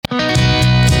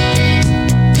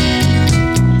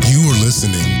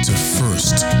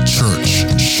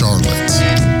Church, Charlotte.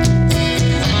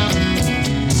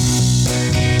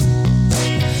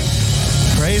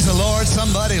 Praise the Lord.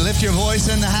 Somebody lift your voice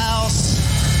in the house.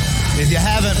 If you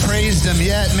haven't praised Him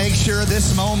yet, make sure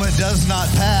this moment does not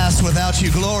pass without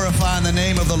you glorifying the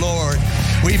name of the Lord.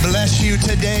 We bless you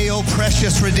today, O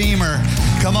precious Redeemer.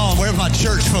 Come on, where's my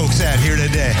church folks at here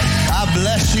today? I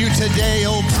bless you today,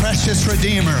 O precious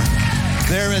Redeemer.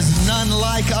 There is none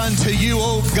like unto you,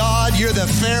 O God. You're the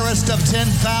fairest of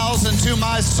 10,000 to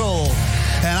my soul.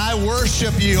 And I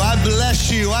worship you. I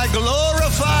bless you. I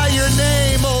glorify your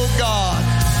name, O God.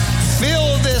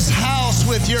 Fill this house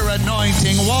with your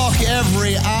anointing. Walk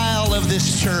every aisle of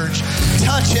this church.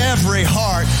 Touch every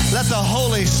heart. Let the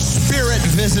Holy Spirit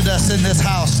visit us in this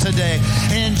house today.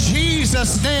 In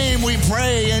Jesus' name we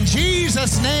pray. In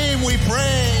Jesus' name we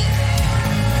pray.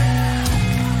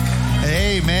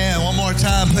 Amen. One more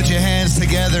time, put your hands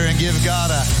together and give God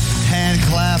a hand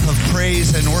clap of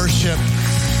praise and worship.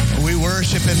 We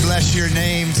worship and bless your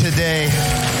name today.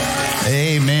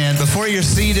 Amen. Before you're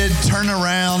seated, turn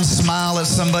around, smile at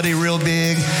somebody real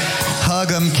big, hug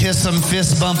them, kiss them,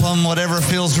 fist bump them, whatever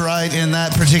feels right in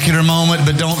that particular moment,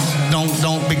 but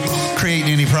don't be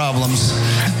creating any problems.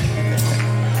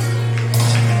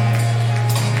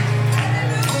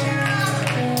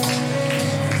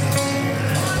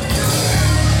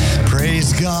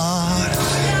 Praise God.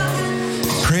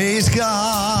 Praise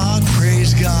God.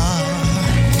 Praise God.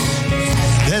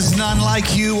 There's none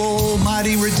like you,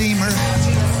 Almighty Redeemer.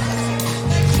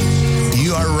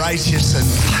 You are righteous and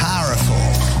powerful.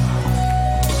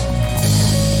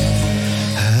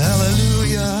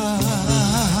 Hallelujah.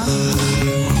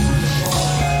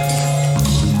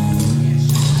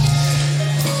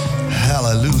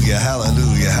 Hallelujah,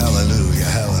 hallelujah, hallelujah,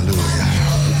 hallelujah.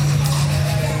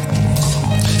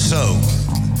 So,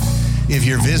 if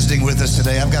you're visiting with us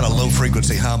today, I've got a low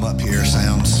frequency hum up here.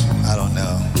 Sounds, I don't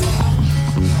know,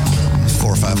 400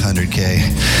 or 500K.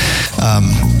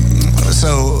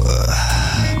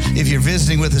 If you're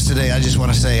visiting with us today, I just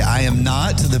want to say I am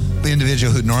not the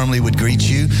individual who normally would greet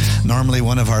you. Normally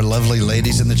one of our lovely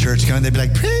ladies in the church come, they'd be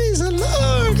like, praise the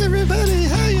Lord, everybody,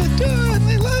 how you doing?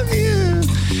 We love you.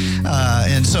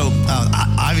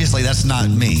 Obviously that's not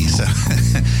me. So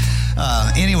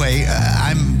anyway,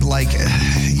 I'm like,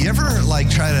 you ever like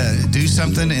try to do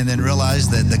something and then realize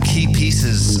that the key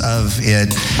pieces of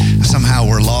it somehow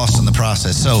were lost in the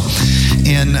process? So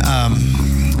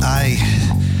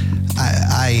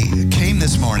I came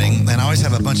this morning, and I always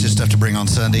have a bunch of stuff to bring on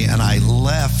Sunday, and I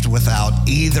left without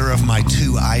either of my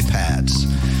two iPads.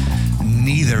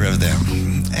 Neither of them.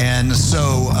 And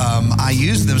so I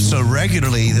use them so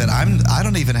regularly that I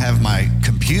don't even have my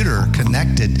computer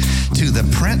connected to the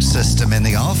print system in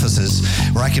the offices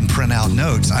where I can print out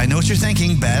notes. I know what you're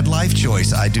thinking, bad life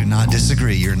choice. I do not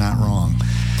disagree. You're not wrong.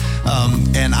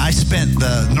 And I spent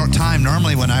the time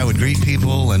normally when I would greet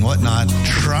people and whatnot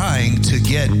trying to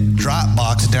get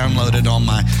Dropbox downloaded on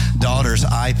my daughter's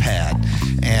iPad,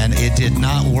 and it did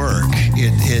not work.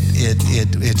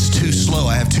 It's too slow.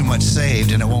 I have too much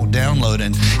saved, and it won't download,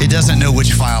 and it doesn't know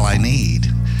which file I need.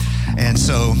 And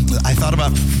so I thought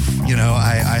about,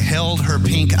 I held her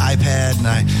pink iPad, and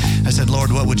I said,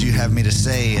 Lord, what would you have me to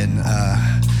say? And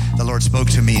the Lord spoke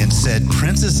to me and said,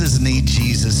 princesses need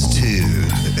Jesus too.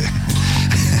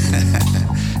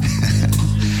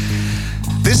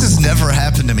 This has never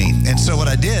happened to me. And so what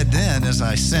I did then is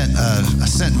I sent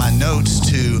my notes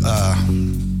to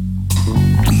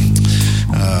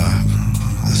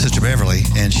Sister Beverly,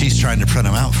 and she's trying to print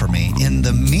them out for me. In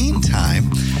the meantime,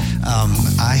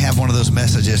 I have one of those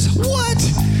messages. What?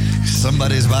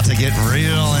 Somebody's about to get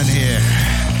real in here.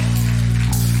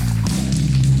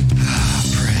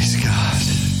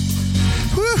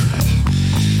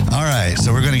 All right,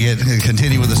 so we're going to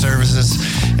continue with the services,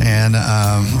 and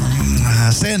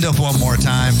stand up one more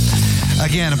time.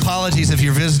 Again, apologies if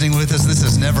you're visiting with us. This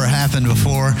has never happened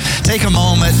before. Take a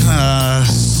moment,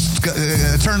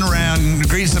 turn around,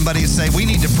 greet somebody and say, we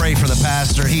need to pray for the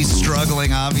pastor. He's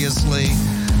struggling, obviously.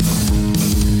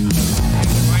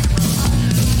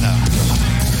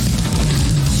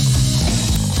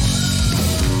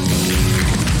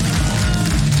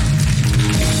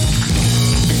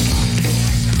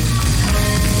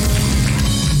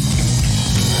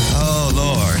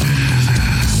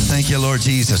 Thank you, Lord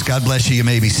Jesus. God bless you. You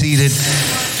may be seated.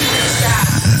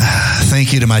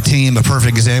 Thank you to my team. A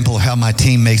perfect example of how my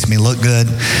team makes me look good.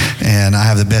 And I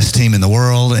have the best team in the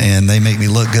world, and they make me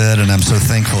look good, and I'm so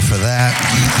thankful for that.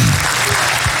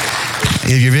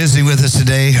 If you're visiting with us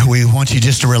today, we want you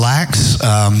just to relax.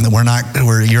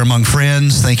 You're among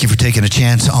friends. Thank you for taking a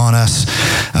chance on us.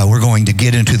 We're going to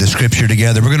get into the scripture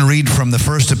together. We're going to read from the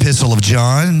first epistle of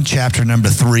John, chapter number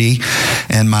 3.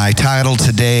 And my title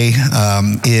today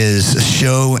is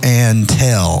Show and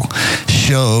Tell.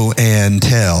 Show and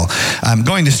Tell. I'm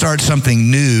going to start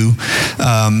something new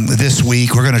this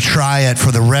week. We're going to try it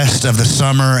for the rest of the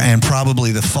summer and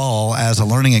probably the fall as a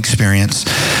learning experience.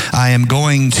 I am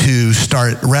going to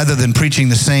start, rather than preaching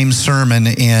the same sermon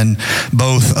in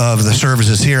both of the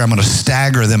services here, I'm going to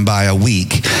stagger them by a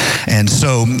week. And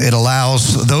so it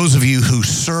allows those of you who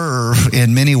serve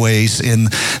in many ways in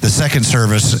the second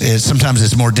service, sometimes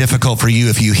it's more difficult for you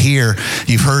if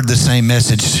you've heard the same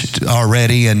message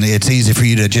already, and it's easy for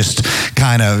you to just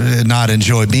kind of not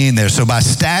enjoy being there. So by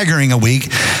staggering a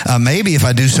week, maybe if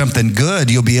I do something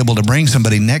good, you'll be able to bring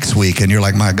somebody next week, and you're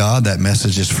like, my God, that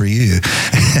message is for you.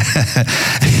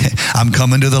 I'm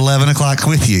coming to the 11 o'clock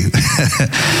with you.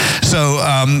 So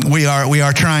we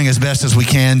are trying as best as we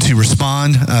can to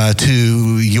respond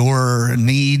to your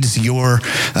needs, your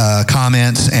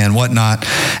comments, and whatnot.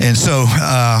 And so,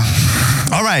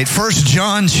 all right, 1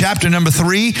 John chapter number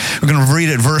 3. We're going to read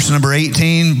at verse number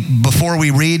 18. Before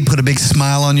we read, put a big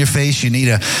smile on your face. You need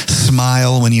a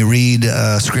smile when you read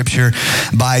scripture.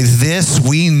 By this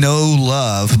we know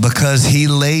love, because he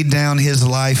laid down his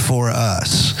life for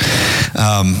us.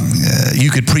 You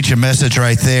could preach a message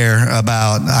right there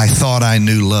about, I thought I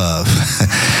knew love,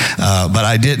 but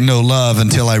I didn't know love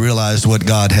until I realized what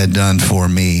God had done for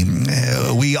me.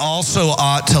 We also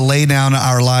ought to lay down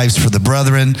our lives for the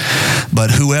brethren,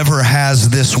 but whoever has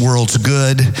this world's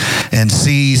good and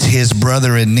sees his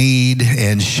brother in need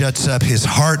and shuts up his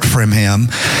heart from him,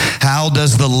 how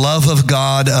does the love of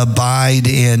God abide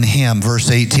in him? Verse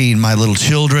 18, my little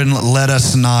children, let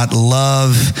us not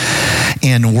love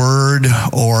in word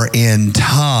or in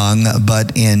tongue,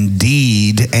 but in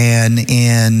deed and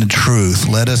in truth.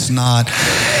 Let us not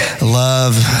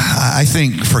love, I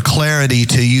think for clarity,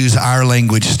 to use our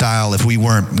language style, if we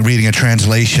weren't reading a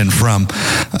translation from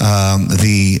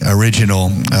the original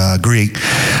Greek,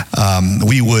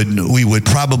 we would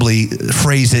probably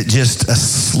phrase it just a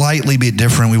slightly bit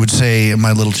different. We would say,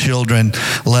 my little children,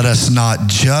 let us not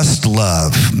just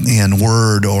love in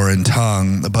word or in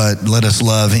tongue, but let us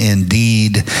love in deed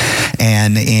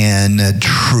and in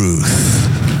truth.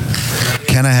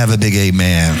 Can I have a big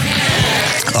amen?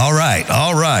 All right.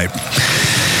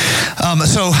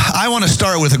 So I want to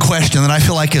start with a question that I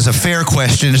feel like is a fair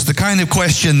question. It's the kind of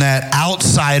question that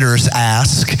outsiders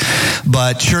ask,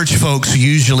 but church folks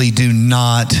usually do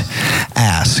not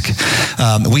ask.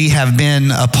 We have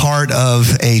been a part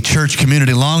of a church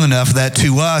community long enough that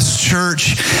to us,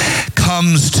 church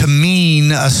comes to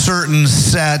mean a certain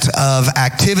set of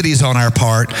activities on our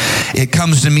part. It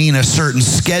comes to mean a certain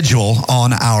schedule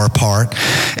on our part.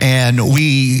 And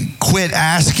we quit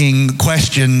asking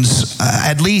questions,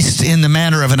 at least in the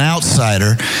manner of an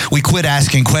outsider. We quit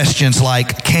asking questions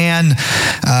like, can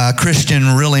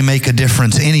Christian really make a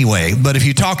difference anyway? But if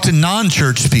you talk to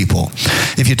non-church people,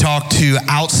 if you talk to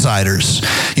outsiders,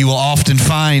 you will often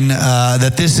find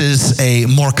that this is a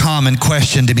more common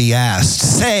question to be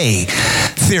asked. Say,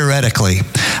 theoretically,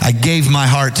 I gave my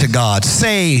heart to God.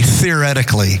 Say,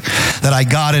 theoretically, that I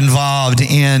got involved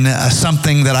in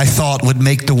something that I thought would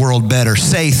make the world better.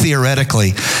 Say,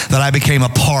 theoretically, that I became a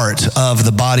part of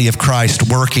the body of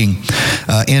Christ working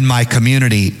in my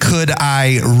community. Could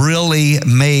I really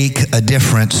make a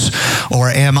difference, or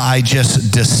am I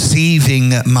just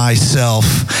deceiving myself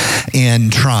in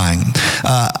trying?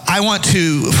 I want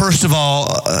to, first of all,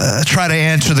 try to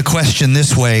answer the question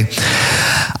this way.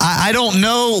 I don't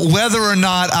know whether or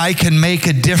not I can make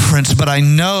a difference, but I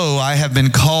know I have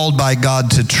been called by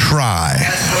God to try.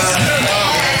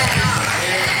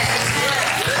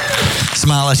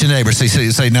 Smile at your neighbor.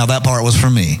 Say, now that part was for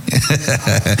me.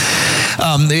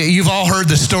 You've all heard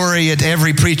the story.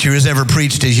 Every preacher who's ever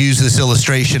preached has used this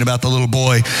illustration about the little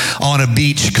boy on a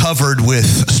beach covered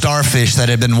with starfish that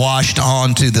had been washed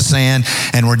onto the sand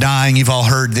and were dying. You've all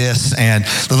heard this. And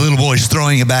the little boy's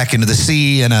throwing it back into the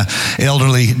sea, and an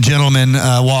elderly gentleman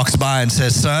walks by and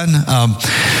says, son,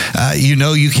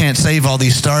 you can't save all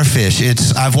these starfish.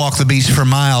 I've walked the beach for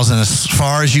miles, and as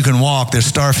far as you can walk, there's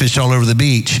starfish all over the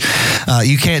beach.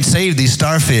 you can't save these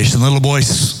starfish. And the little boy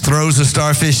throws the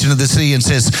starfish into the sea and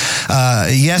says,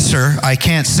 yes, sir, I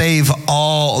can't save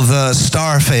all the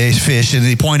starfish. And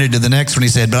he pointed to the next one. He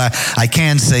said, but I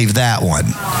can save that one.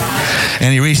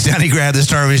 And he reached down, he grabbed the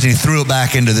starfish, and he threw it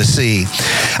back into the sea.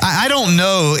 I don't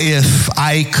know if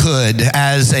I could,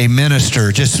 as a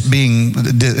minister, just being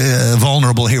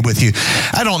vulnerable here with you,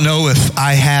 I don't know if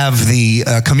I have the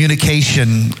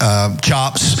communication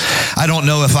chops. I don't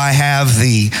know if I have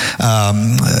the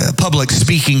public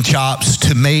speaking chops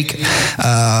to make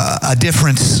a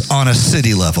difference on a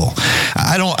city level.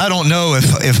 I don't know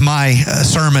if my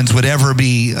sermons would ever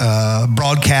be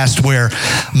broadcast where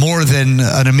more than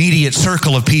an immediate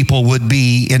circle of people would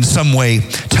be in some way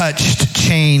touched,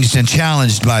 changed, and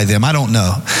challenged by them. I don't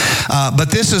know. But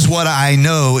this is what I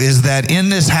know, is that in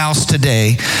this house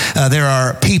today, there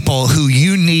are people who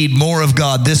you need more of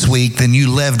God this week than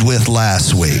you lived with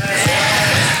last week.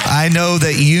 I know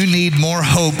that you need more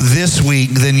hope this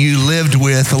week than you lived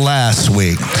with last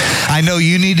week. I know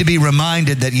you need to be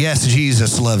reminded that, yes,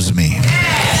 Jesus loves me.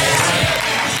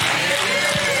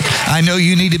 I know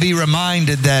you need to be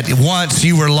reminded that once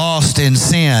you were lost in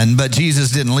sin, but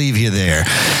Jesus didn't leave you there.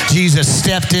 Jesus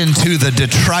stepped into the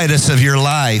detritus of your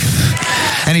life,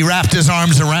 and he wrapped his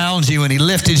arms around you, and he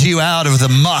lifted you out of the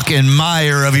muck and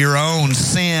mire of your own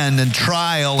sin and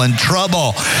trial and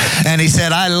trouble. And he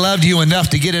said, I loved you enough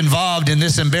to get involved in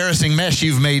this embarrassing mess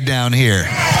you've made down here.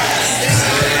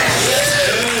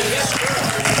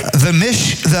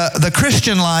 The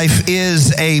Christian life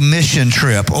is a mission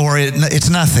trip, or it's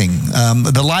nothing.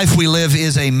 The life we live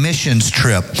is a missions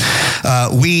trip.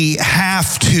 We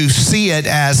have to see it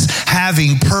as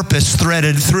having purpose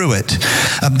threaded through it.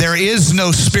 There is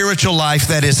no spiritual life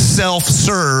that is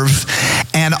self-serve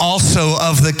and also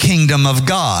of the kingdom of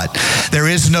God. There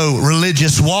is no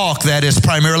religious walk that is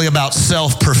primarily about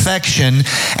self-perfection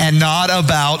and not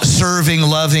about serving,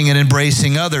 loving, and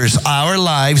embracing others. Our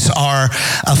lives are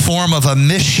a form of a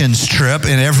missions trip,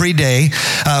 and every day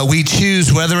we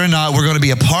choose whether or not we're going to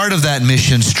be a part of that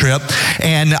missions trip.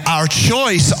 And our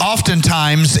choice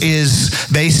oftentimes is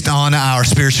based on our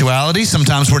spirituality.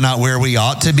 Sometimes we're not where we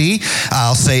ought to be.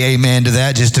 I'll say amen to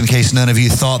that, just in case none of you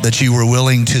thought that you were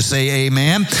willing to say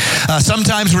amen.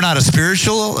 Sometimes we're not as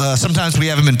spiritual. Sometimes we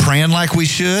haven't been praying like we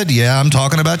should. Yeah, I'm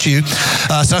talking about you.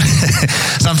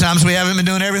 Sometimes we haven't been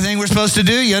doing everything we're supposed to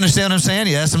do. You understand what I'm saying?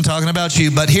 Yes, I'm talking about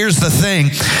you. But here's the thing.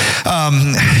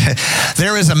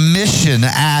 There is a mission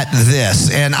at this,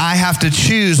 and I have to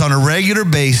choose on a regular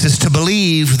basis to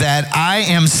believe that I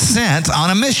am sent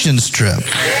on a missions trip.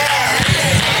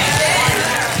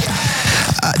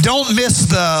 Don't miss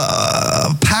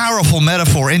the powerful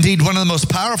metaphor, indeed one of the most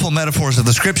powerful metaphors of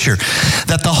the Scripture,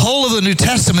 that the whole of the New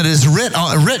Testament is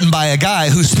written by a guy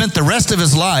who spent the rest of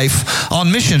his life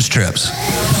on missions trips.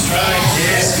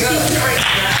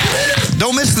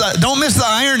 Don't miss the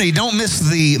irony. Don't miss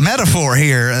the metaphor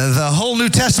here. The whole New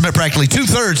Testament, practically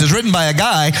 2/3, is written by a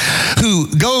guy who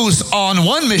goes on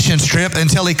one missions trip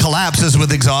until he collapses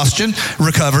with exhaustion,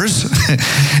 recovers,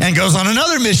 and goes on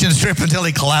another missions trip until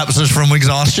he collapses from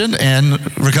exhaustion and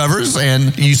recovers.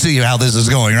 And you see how this is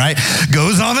going, right?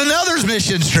 Goes on another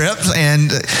missions trip,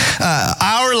 and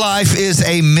our life is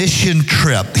a mission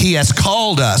trip. He has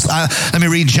called us. Let me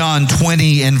read John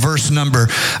 20 and verse number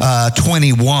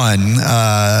 21.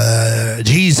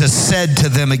 Jesus said to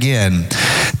them again,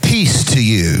 peace to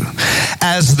you.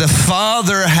 As the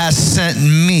Father has sent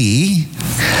me,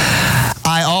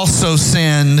 I also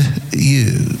send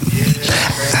you.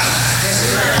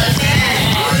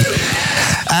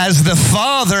 As the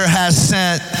Father has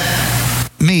sent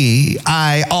me,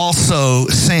 I also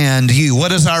send you.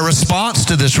 What is our response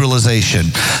to this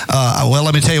realization? Well,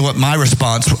 let me tell you what my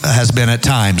response has been at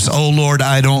times. Oh, Lord,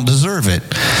 I don't deserve it.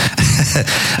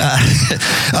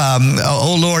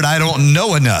 Oh, Lord, I don't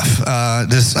know enough.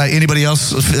 Does anybody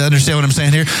else understand what I'm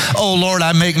saying here? Oh, Lord,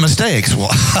 I make mistakes.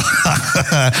 Well,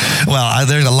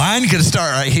 there's a line could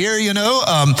start right here, you know.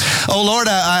 Oh, Lord,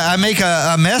 I make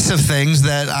a mess of things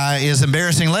that is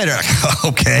embarrassing later.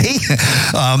 Okay.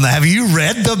 Have you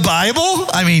read the Bible?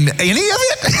 I mean, any of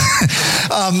it?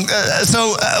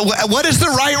 So what is the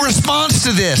right response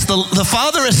to this? The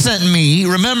Father has sent me.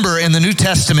 Remember, in the New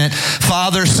Testament,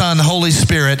 Father, Son, Holy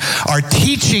Spirit are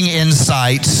teaching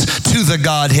insights to the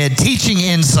Godhead, teaching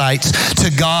insights to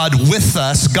God with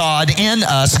us, God in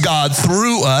us, God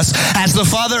through us. As the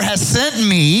Father has sent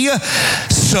me,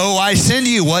 so I send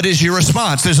you. What is your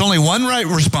response? There's only one right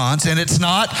response, and it's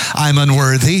not, I'm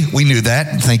unworthy. We knew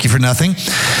that. Thank you for nothing.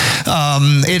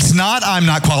 It's not, I'm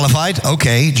not qualified.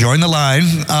 Okay, join the line.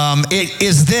 It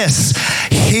is this: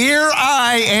 here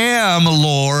I am,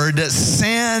 Lord,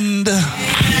 send.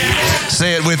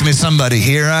 Say it with me, somebody.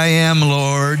 Here I am,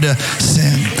 Lord,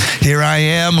 send. Here I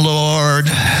am, Lord.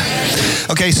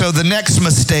 Okay, so the next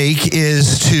mistake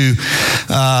is to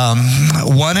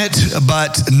want it,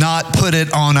 but not put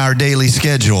it on our daily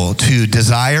schedule. To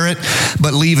desire it,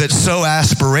 but leave it so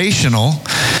aspirational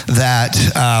that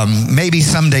maybe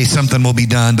someday something will be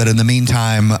done, but in the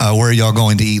meantime, where are y'all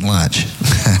going to eat lunch?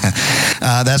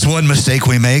 That's one mistake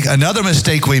we make. Another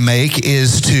mistake we make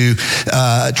is to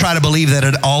try to believe that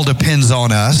it all depends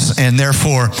on us, and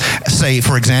therefore, say,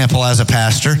 for example, as a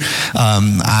pastor,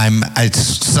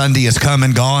 Sunday has come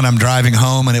and gone. I'm driving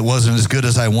home, and it wasn't as good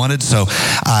as I wanted, so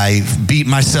I beat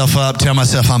myself up, tell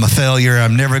myself I'm a failure.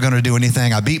 I'm never going to do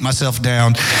anything. I beat myself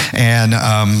down, and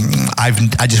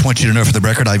I just want you to know for the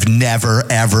record, I've never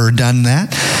ever done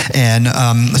that, and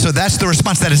so that's the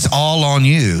response. That it's all on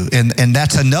you, and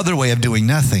that's another way of doing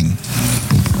nothing.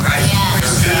 Right.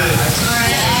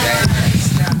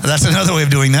 That's another way of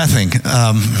doing nothing.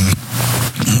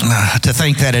 To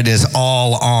think that it is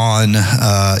all on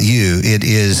you. It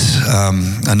is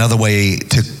another way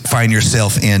to find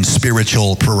yourself in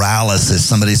spiritual paralysis.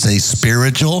 Somebody say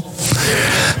spiritual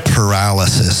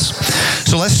paralysis.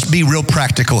 So let's be real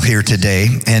practical here today.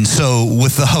 And so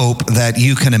with the hope that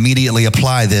you can immediately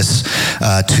apply this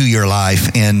to your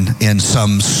life in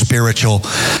some spiritual,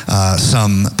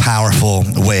 some powerful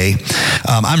way.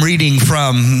 I'm reading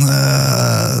from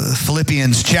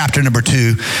Philippians chapter number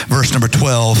 2, verse number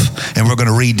 12, and we're going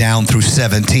to read down through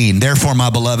 17. Therefore, my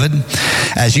beloved,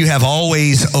 as you have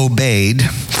always obeyed,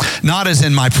 not as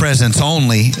in my presence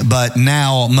only, but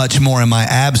now much more in my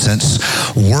absence,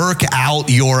 work out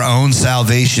your own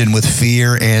salvation with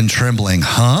fear and trembling.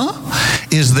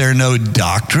 Is there no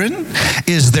doctrine?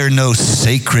 Is there no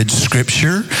sacred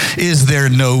scripture? Is there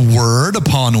no word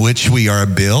upon which we are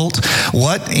built?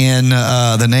 What in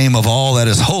the name of all that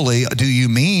is holy do you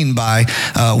mean by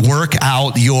work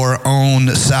out your own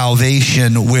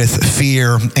salvation with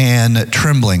fear and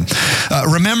trembling?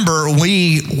 Remember,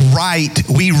 we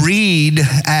read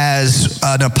as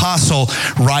an apostle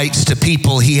writes to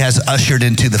people he has ushered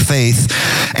into the faith.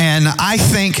 And I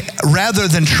think rather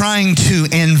than trying to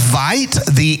invite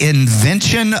the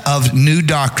invention of new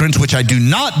doctrines, which I do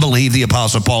not believe the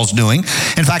Apostle Paul's doing.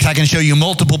 In fact, I can show you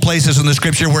multiple places in the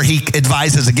scripture where he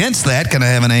advises against that. Can I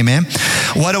have an amen?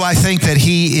 What do I think that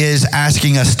he is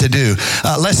asking us to do?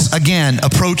 Let's, again,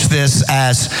 approach this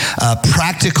as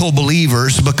practical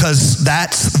believers, because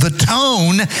that's the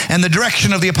tone and the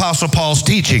direction of the Apostle Paul's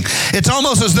teaching. It's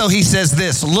almost as though he says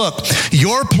this: look,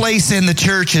 your place in the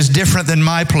church is different than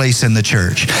my place in the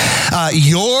church.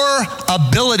 Your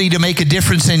ability to make a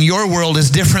difference in your world is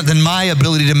different than my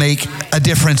ability to make a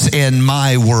difference in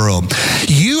my world.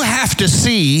 You have to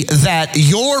see that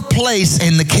your place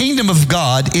in the kingdom of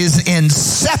God is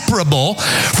inseparable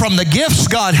from the gifts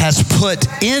God has put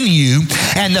in you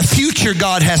and the future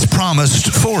God has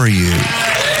promised for you.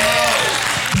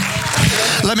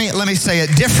 Let me say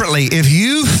it differently. If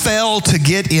you fail to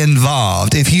get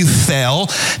involved, if you fail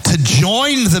to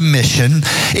join the mission,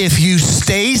 if you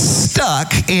stay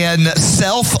stuck in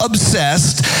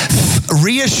self-obsessed,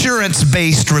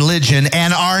 reassurance-based religion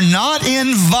and are not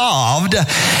involved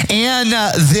in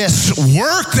this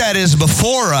work that is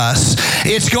before us,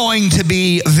 it's going to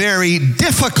be very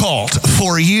difficult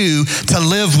for you to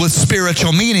live with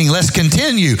spiritual meaning. Let's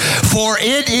continue. For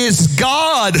it is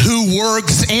God who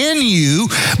works in you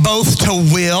both to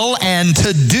will and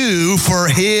to do for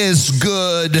his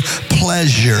good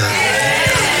pleasure.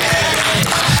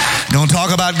 Don't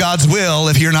talk about God's will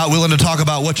if you're not willing to talk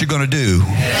about what you're going to do.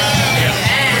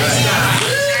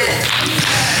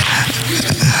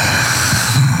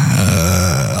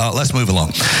 Let's move along.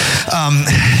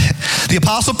 The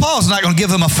Apostle Paul is not going to give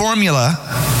them a formula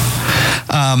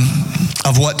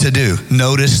of what to do.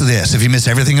 Notice this. If you miss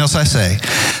everything else I say,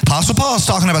 Apostle Paul is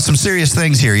talking about some serious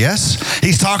things here, yes?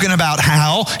 He's talking about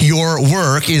how your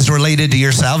work is related to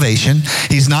your salvation.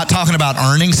 He's not talking about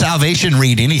earning salvation.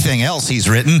 Read anything else he's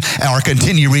written, or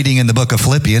continue reading in the book of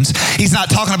Philippians. He's not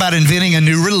talking about inventing a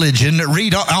new religion.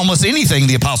 Read almost anything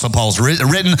the Apostle Paul's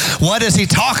written. What is he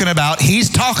talking about? He's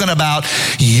talking about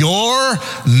your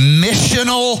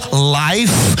missional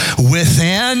life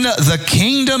within the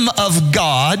kingdom of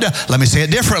God. Let me say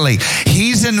it differently.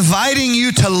 He's inviting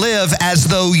you to live as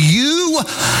though you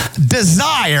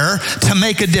desire to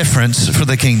make a difference for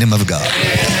the kingdom of God.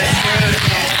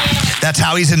 That's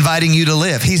how he's inviting you to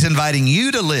live. He's inviting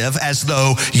you to live as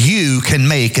though you can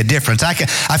make a difference. I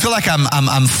feel like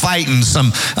I'm fighting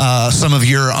some of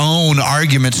your own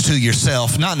arguments to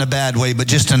yourself, not in a bad way, but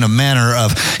just in a manner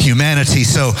of humanity.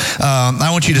 So I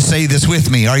want you to say this with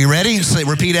me. Are you ready?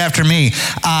 Repeat after me.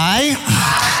 I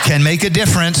can make a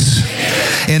difference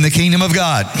in the kingdom of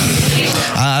God.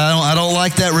 I don't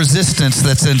like that resistance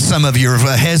that's in some of your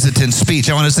hesitant speech.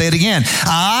 I want to say it again.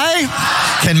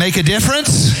 I can make a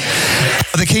difference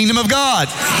in the kingdom of God.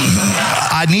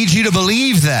 I need you to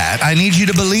believe that. I need you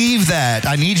to believe that.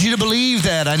 I need you to believe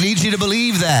that. I need you to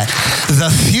believe that. The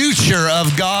future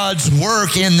of God's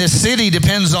work in this city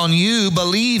depends on you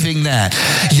believing that.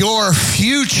 Your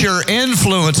future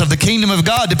influence of the kingdom of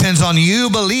God depends on you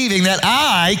believing that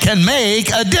I can make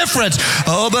a difference.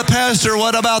 Oh, but Pastor,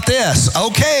 what about this?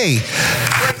 Okay,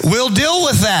 we'll deal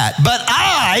with that. But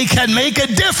I can make a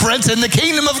difference in the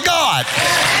kingdom of God.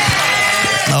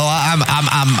 Oh,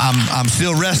 I'm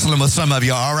still wrestling with some of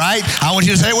you, all right? I want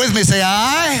you to say it with me. Say,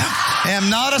 I am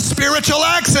not a spiritual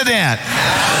accident.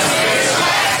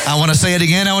 I want to say it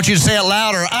again. I want you to say it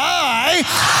louder. I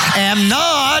am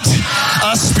not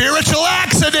a spiritual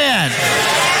accident.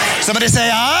 Somebody say,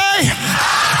 I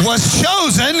was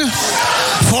chosen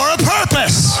for a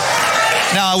purpose.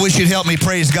 Now, I wish you'd help me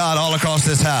praise God all across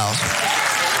this house.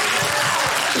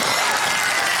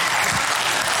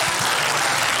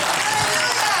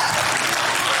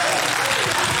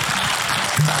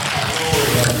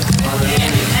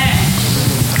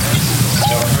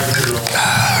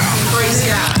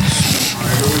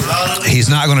 He's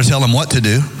not going to tell him what to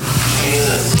do.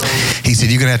 He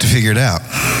said, you're going to have to figure it out.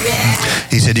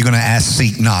 He said, you're going to ask,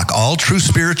 seek, knock. All true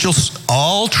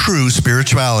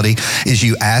spirituality is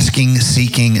you asking,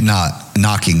 seeking,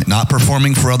 knocking, not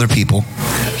performing for other people.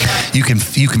 You can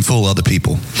fool other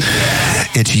people.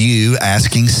 It's you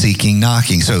asking, seeking,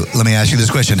 knocking. So let me ask you this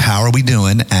question. How are we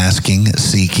doing asking,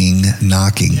 seeking,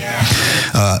 knocking?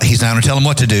 He's not going to tell him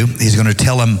what to do. He's going to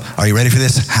tell him, are you ready for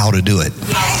this? How to do it.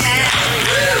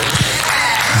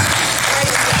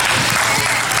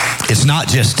 It's not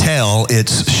just tell,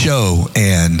 it's show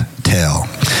and tell.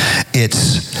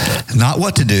 It's not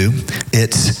what to do,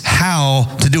 it's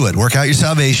how to do it. Work out your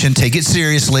salvation, take it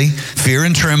seriously, fear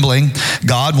and trembling.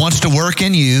 God wants to work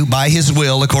in you by his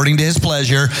will according to his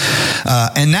pleasure.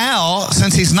 And now,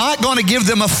 since he's not going to give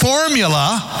them a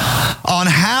formula on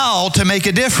how to make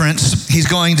a difference, he's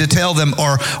going to tell them,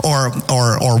 or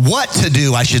what to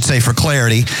do, I should say, for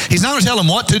clarity. He's not going to tell them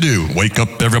what to do. Wake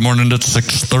up every morning at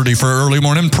 6:30 for early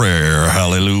morning prayer.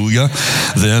 Hallelujah.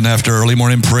 Then after early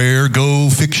morning prayer, go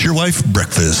fix your wife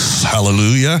breakfast.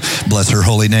 Hallelujah. Bless her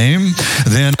holy name.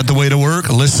 Then at the way to work,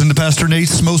 listen to Pastor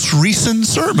Nate's most recent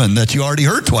sermon that you already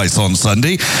heard twice on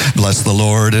Sunday. Bless the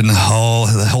Lord and all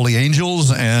the holy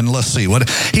angels. And let's see what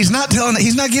he's not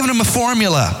giving them a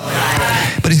formula,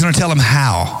 but he's going to tell them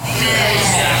how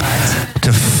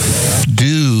to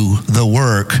do the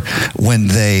work when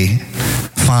they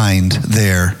find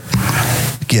their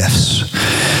gifts.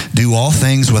 Do all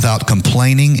things without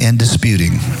complaining and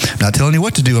disputing. I'm not telling you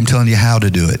what to do, I'm telling you how to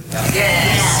do it.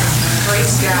 Yes.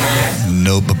 Praise God.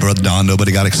 No, but Brother Don,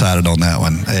 nobody got excited on that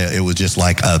one. It was just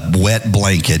like a wet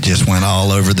blanket just went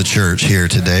all over the church here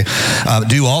today.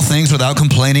 Do all things without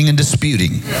complaining and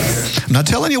disputing. I'm not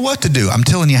telling you what to do, I'm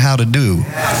telling you how to do.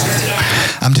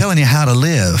 I'm telling you how to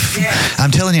live.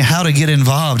 I'm telling you how to get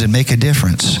involved and make a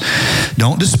difference.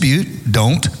 Don't dispute,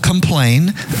 don't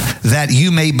complain, that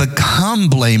you may become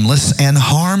blameless and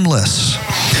harmless.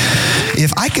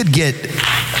 If I could get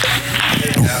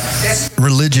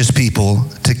religious people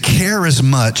to care as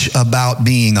much about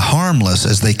being harmless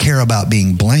as they care about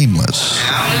being blameless.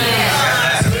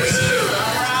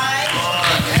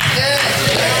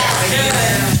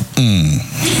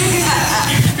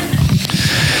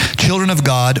 Children of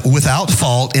God without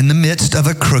fault in the midst of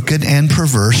a crooked and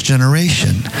perverse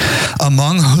generation,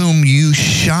 among whom you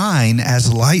shine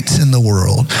as lights in the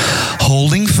world,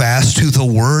 holding fast to the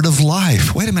word of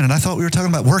life. Wait a minute, I thought we were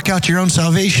talking about work out your own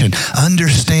salvation.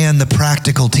 Understand the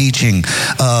practical teaching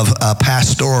of a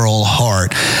pastoral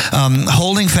heart.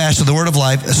 Holding fast to the word of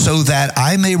life, so that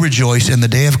I may rejoice in the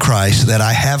day of Christ, that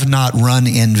I have not run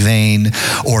in vain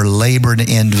or labored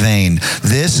in vain.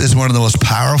 This is one of the most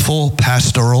powerful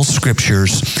pastoral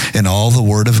scriptures in all the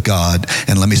Word of God.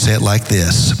 And let me say it like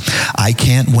this: I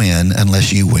can't win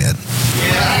unless you win.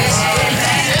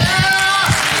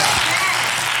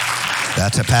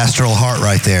 That's a pastoral heart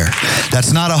right there.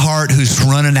 That's not a heart who's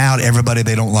running out everybody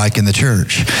they don't like in the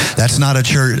church. That's not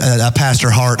a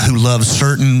pastor heart who loves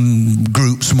certain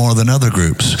groups more than other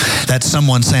groups. That's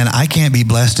someone saying, I can't be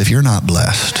blessed if you're not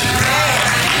blessed.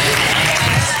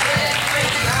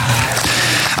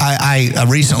 I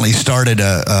recently started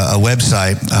a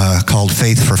website called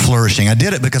Faith for Flourishing. I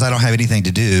did it because I don't have anything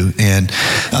to do, and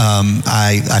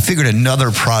I figured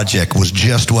another project was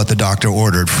just what the doctor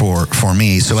ordered for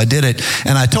me. So I did it,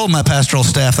 and I told my pastoral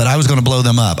staff that I was going to blow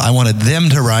them up. I wanted them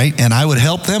to write, and I would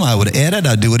help them. I would edit.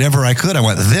 I'd do whatever I could. I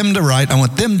want them to write. I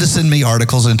want them to send me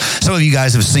articles. And some of you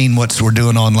guys have seen what we're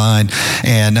doing online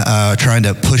and trying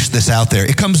to push this out there.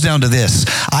 It comes down to this.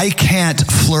 I can't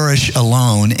flourish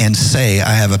alone and say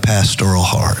I have a pastoral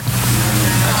heart.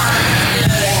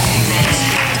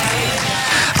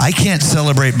 I can't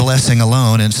celebrate blessing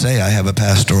alone and say I have a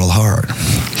pastoral heart.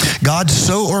 God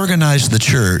so organized the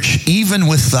church, even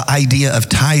with the idea of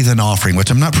tithe and offering,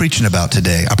 which I'm not preaching about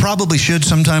today. I probably should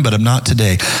sometime, but I'm not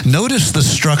today. Notice the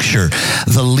structure.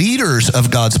 The leaders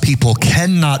of God's people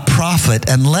cannot profit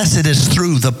unless it is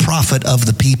through the profit of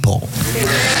the people.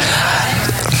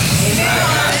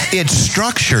 It's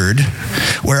structured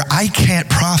where I can't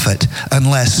profit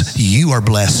unless you are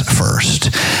blessed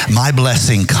first. My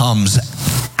blessing comes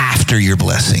after your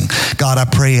blessing. God, I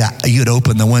pray you'd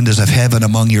open the windows of heaven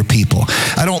among your people.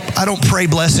 I don't pray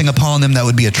blessing upon them that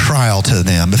would be a trial to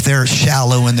them. If they're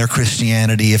shallow in their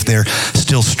Christianity, if they're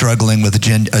still struggling with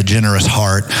a generous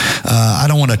heart, I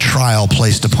don't want a trial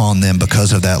placed upon them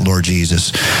because of that, Lord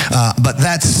Jesus. But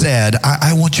that said,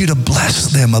 I want you to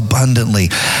bless them abundantly.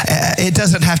 It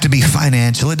doesn't have to be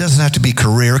financial. It doesn't have to be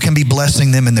career. It can be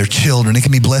blessing them in their children. It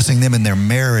can be blessing them in their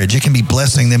marriage. It can be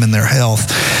blessing them in their health.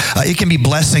 It can be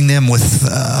blessing them with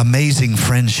amazing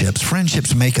friendships.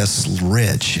 Friendships make us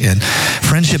rich, and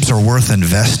friendships are worth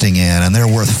investing in, and they're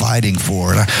worth fighting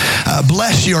for.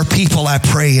 Bless your people, I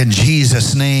pray, in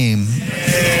Jesus' name.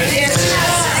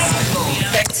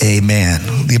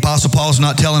 Amen. The Apostle Paul's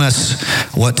not telling us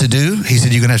what to do. He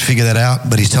said you're going to have to figure that out,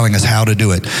 but he's telling us how to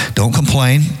do it. Don't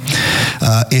complain.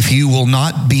 If you will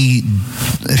not be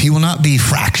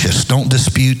fractious, don't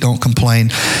dispute, don't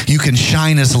complain. You can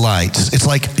shine as lights. It's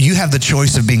like you have the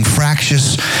choice of being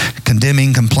fractious,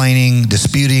 condemning, complaining,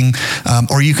 disputing,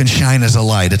 or you can shine as a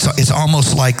light. It's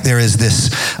almost like there is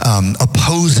this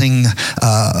opposing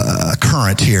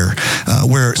current here,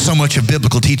 where so much of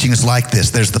biblical teaching is like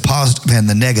this. There's the positive and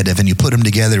the negative, and you put them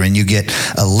together and you get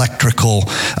electrical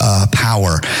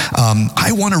power.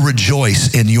 I want to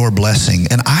rejoice in your blessing,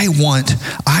 and I want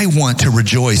to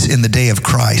rejoice in the day of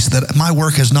Christ, that my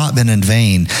work has not been in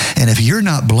vain. And if you're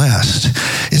not blessed,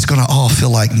 it's going to all feel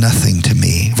like nothing to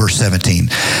me. Verse 17.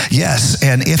 Yes,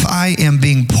 and if I am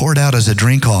being poured out as a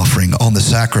drink offering on the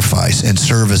sacrifice and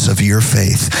service of your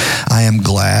faith, I am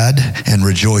glad and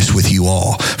rejoice with you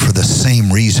all. For the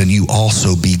same reason, you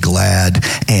also be glad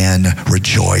and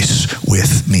rejoice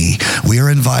with me. We are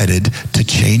invited to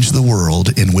change the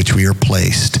world in which we are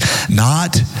placed,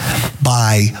 not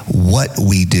by what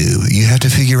we do. You have to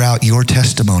figure out your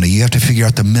testimony. You have to figure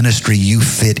out the ministry you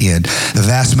fit in. The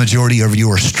vast majority of you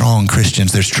are strong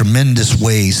Christians. There's tremendous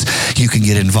ways you can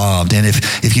get involved. And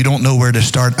if you don't know where to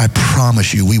start, I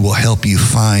promise you, we will help you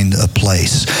find a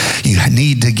place. You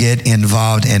need to get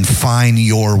involved and find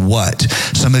your what.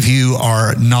 Some of you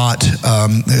are not,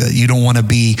 you don't want to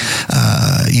be,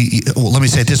 well, let me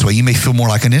say it this way. You may feel more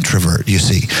like an introvert, you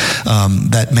see.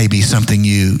 That may be something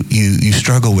you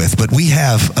struggle with. But we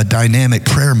have a dynamic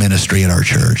prayer ministry at our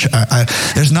church.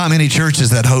 There's not many churches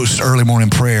that host early morning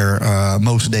prayer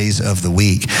most days of the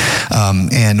week.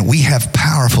 And we have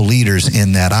powerful leaders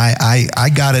in that. I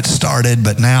got it started,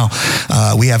 but now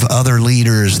we have other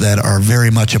leaders that are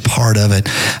very much a part of it.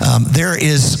 There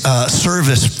is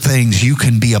service things you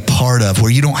can be a part of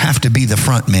where you don't have to be the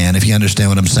front man, if you understand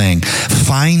what I'm saying.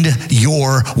 Find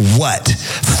your what.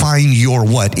 Find your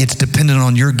what. It's dependent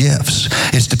on your gifts.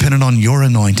 It's dependent on your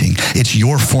anointing. It's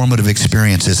your formative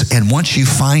experiences. And once you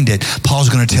find it, Paul's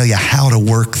going to tell you how to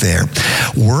work there.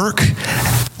 Work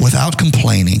without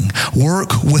complaining.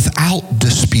 Work without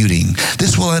disputing.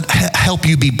 This will help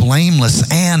you be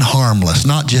blameless and harmless,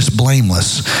 not just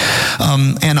blameless.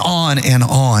 And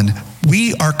on.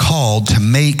 We are called to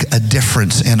make a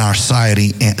difference in our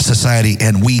society,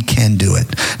 and we can do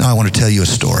it. Now, I want to tell you a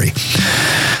story.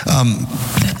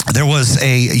 There was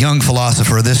a young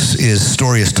philosopher. This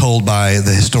story is told by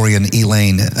the historian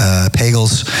Elaine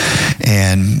Pagels,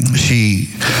 and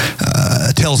she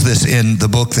tells this in the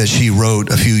book that she wrote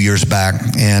a few years back,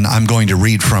 and I'm going to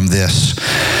read from this.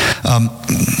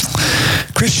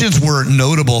 Christians were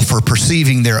notable for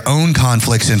perceiving their own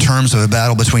conflicts in terms of a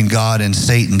battle between God and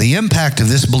Satan. The impact of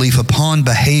this belief upon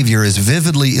behavior is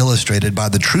vividly illustrated by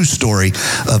the true story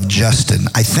of Justin.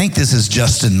 I think this is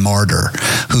Justin Martyr,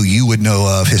 who you would know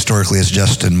of historically as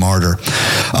Justin Martyr.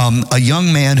 a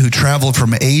young man who traveled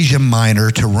from Asia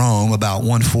Minor to Rome about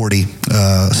 140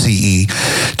 CE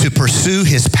to pursue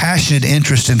his passionate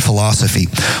interest in philosophy.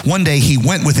 One day he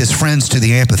went with his friends to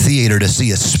the amphitheater to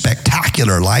see a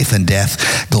spectacular life and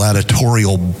death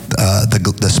gladiatorial,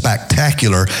 the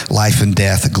spectacular life and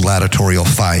death gladiatorial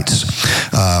fights.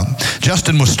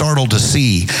 Justin was startled to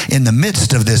see, in the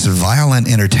midst of this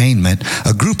violent entertainment,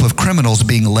 a group of criminals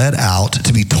being led out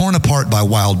to be torn apart by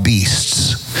wild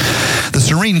beasts. The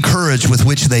serene courage with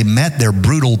which they met their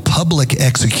brutal public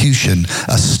execution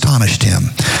astonished him,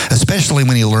 especially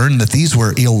when he learned that these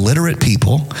were illiterate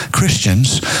people,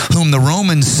 Christians, whom the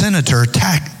Roman senator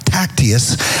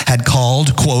Tacitus had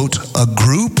called, quote, a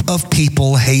group of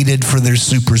people hated for their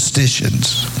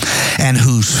superstitions, and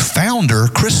whose founder,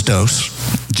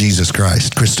 Jesus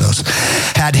Christ,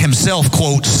 had himself,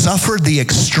 quote, suffered the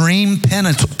extreme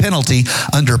penalty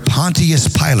under Pontius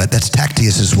Pilate, that's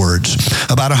Tacitus's words,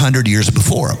 about 100 years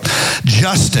before.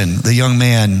 Justin, the young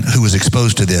man who was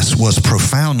exposed to this, was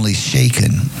profoundly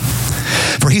shaken.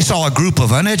 For he saw a group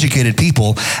of uneducated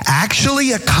people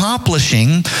actually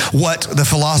accomplishing what the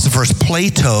philosophers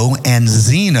Plato and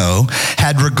Zeno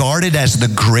had regarded as the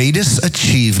greatest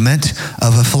achievement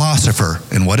of a philosopher.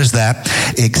 And what is that?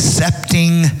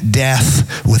 Accepting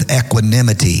death with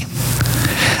equanimity.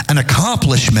 An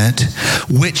accomplishment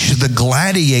which the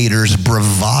gladiators'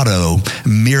 bravado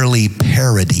merely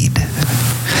parodied.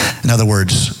 In other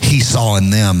words, he saw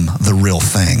in them the real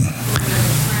thing.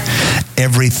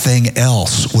 Everything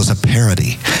else was a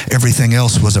parody. Everything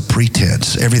else was a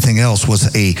pretense. Everything else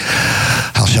was a,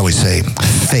 how shall we say,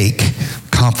 fake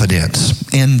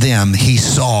confidence. In them, he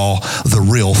saw the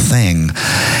real thing.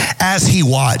 As he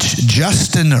watched,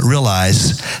 Justin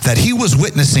realized that he was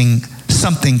witnessing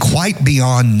something quite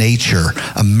beyond nature,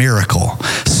 a miracle.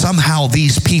 Somehow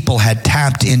these people had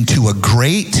tapped into a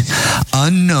great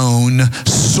unknown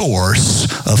source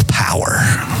of power.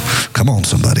 Come on,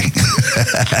 somebody.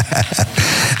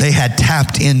 They had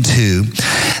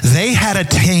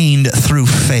attained through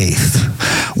faith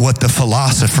what the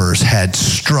philosophers had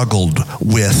struggled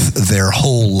with their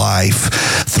whole life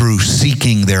through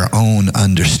seeking their own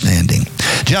understanding.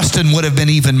 Justin would have been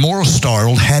even more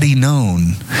startled had he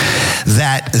known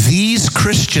that these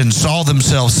Christians saw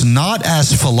themselves not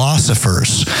as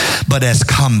philosophers, but as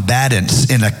combatants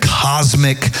in a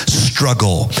cosmic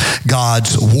struggle,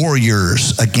 God's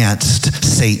warriors against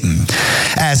Satan.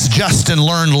 As Justin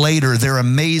learned later, their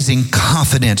amazing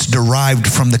confidence derived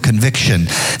from the conviction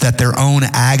that their own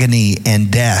agony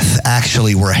and death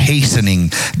actually were hastening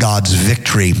God's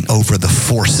victory over the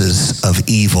forces of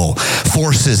evil,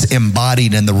 forces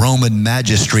embodied in the Roman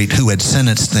magistrate who had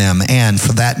sentenced them, and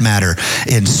for that matter,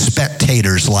 in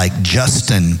spectators like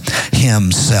Justin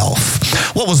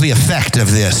himself. What was the effect of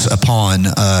this upon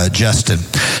Justin?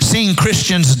 Seeing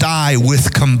Christians die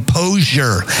with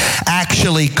composure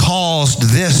actually caused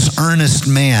this earnest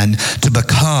man to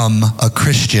become a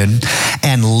Christian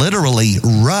and literally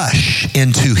rush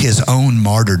into his own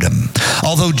martyrdom.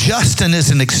 Although Justin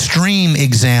is an extreme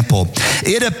example,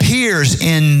 it appears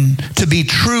to be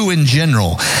true in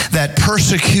general that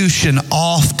persecution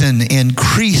often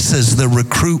increases the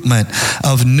recruitment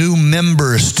of new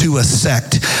members to a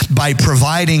sect by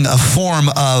providing a form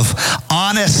of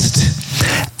honest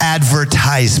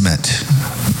advertisement.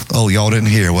 Oh, y'all didn't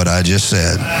hear what I just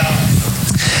said.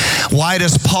 Why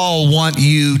does Paul want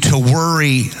you to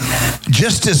worry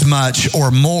just as much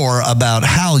or more about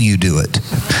how you do it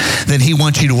than he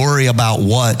wants you to worry about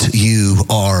what you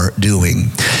are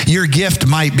doing? Your gift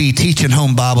might be teaching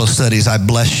home Bible studies. I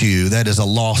bless you. That is a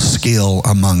lost skill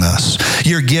among us.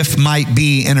 Your gift might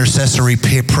be intercessory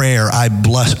prayer. I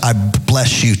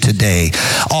bless you today.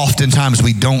 Oftentimes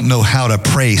we don't know how to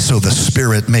pray, so the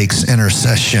Spirit makes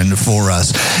intercession for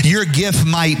us. Your gift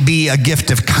might be a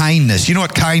gift of kindness. You know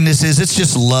what kindness is? It's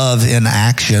just love in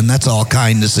action. That's all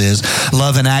kindness is.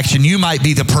 Love in action. You might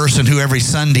be the person who every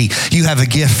Sunday you have a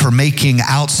gift for making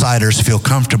outsiders feel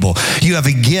comfortable. You have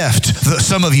a gift,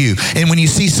 some of you, and when you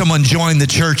see someone join the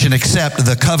church and accept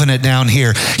the covenant down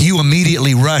here, you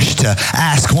immediately rush to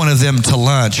ask one of them to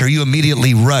lunch, or you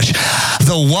immediately rush.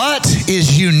 The what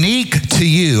is unique to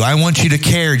you. I want you to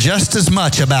care just as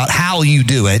much about how you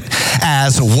do it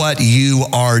as what you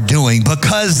are doing,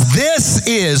 because this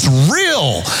is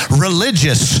real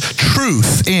religious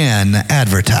truth in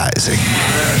advertising.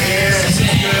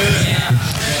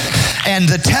 And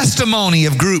the testimony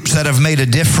of groups that have made a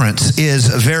difference is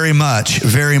very much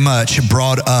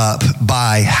brought up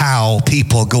by how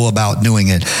people go about doing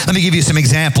it. Let me give you some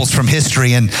examples from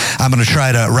history, and I'm going to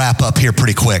try to wrap up here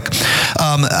pretty quick.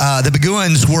 The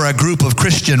Beguines were a group of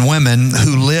Christian women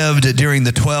who lived during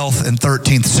the 12th and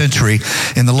 13th century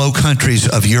in the Low Countries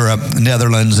of Europe,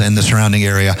 Netherlands, and the surrounding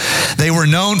area. They were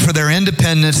known for their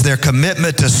independence, their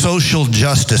commitment to social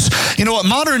justice. You know what?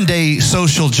 Modern day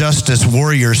social justice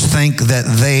warriors think that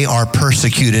they are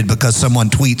persecuted because someone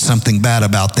tweets something bad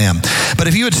about them. But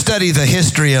if you would study the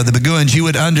history of the Beguines, you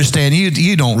would understand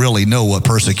you don't really know what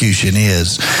persecution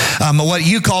is. What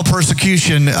you call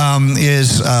persecution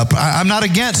is, I'm not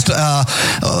against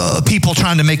people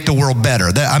trying to make the world better.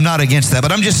 I'm not against that.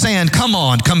 But I'm just saying, come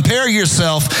on, compare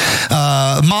yourself.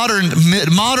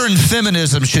 Modern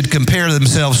feminism should compare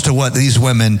themselves to what these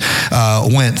women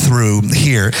went through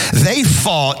here. They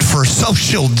fought for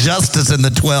social justice in the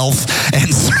 12th and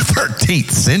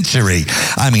 13th century.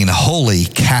 I mean, holy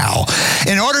cow.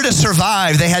 In order to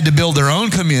survive, they had to build their own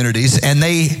communities, and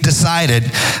they decided,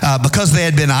 because they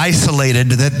had been isolated,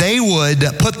 that they would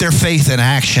put their faith in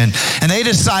action. And they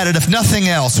decided, if nothing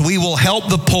else, we will help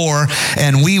the poor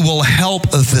and we will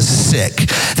help the sick.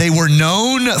 They were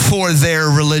known for their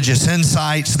religious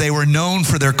insights. They were known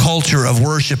for their culture of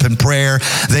worship and prayer.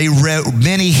 They wrote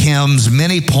many hymns,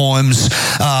 many poems,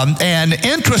 and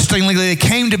interestingly, they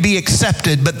came to be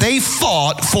accepted, but they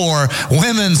fought for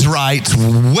women's rights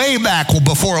way back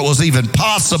before it was even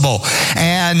possible.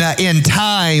 And in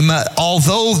time,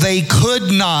 although they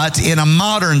could not, in a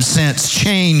modern sense,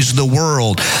 change the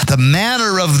world, the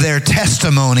manner of their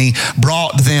testimony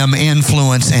brought them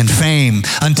influence and fame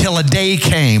until a day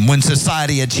came when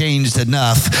society had changed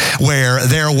enough where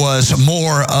there was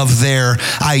more of their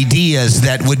ideas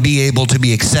that would be able to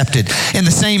be accepted. In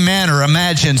the same manner,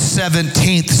 imagine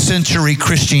 17th century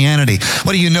Christianity.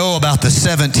 What do you know about the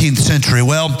 17th century?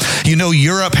 Well, you know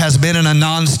Europe has been in a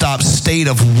nonstop state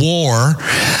of war.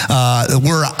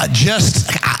 We're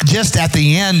just at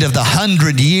the end of the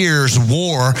 100 years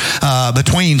war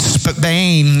between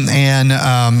Spain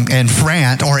and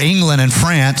France, or England and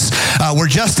France. We're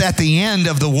just at the end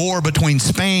of the war between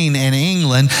Spain and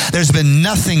England. There's been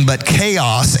nothing but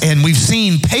chaos, and we've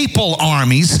seen papal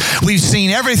armies. We've seen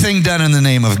everything done in the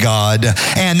name of God.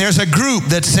 And there's a group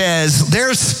that says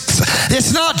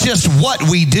it's not just what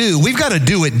we do. We've got to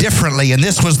do it differently. And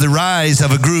this was the rise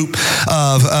of a group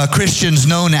of Christians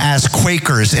known as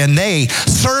Quakers. And they,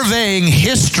 surveying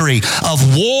history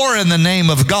of war in the name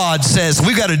of God, says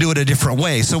we've got to do it a different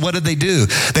way. So what did they do?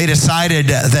 They decided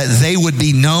that they would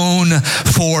be known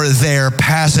for their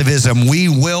pacifism. We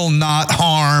will not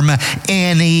harm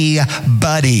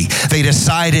anybody. They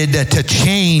decided to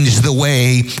change the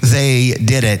way they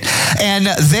did it. And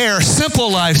their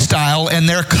simple lifestyle and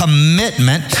their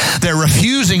commitment, their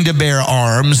refusing to bear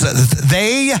arms,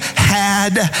 they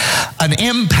had an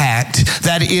impact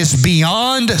that is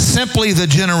beyond simply the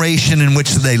generation in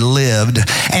which they lived.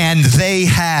 And they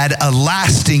had a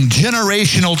lasting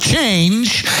generational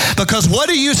change, because what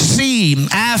do you see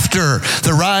after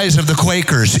the rise of the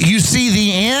Quakers? You see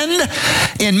the end,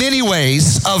 in many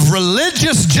ways, of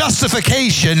religious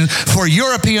justification for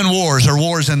European wars or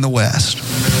wars in the West.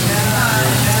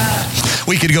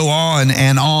 We could go on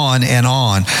and on and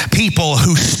on. People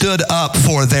who stood up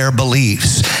for their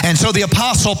beliefs. And so the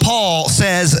Apostle Paul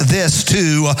says this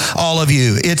to all of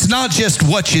you. It's not just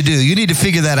what you do. You need to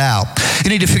figure that out. You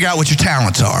need to figure out what your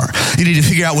talents are. You need to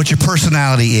figure out what your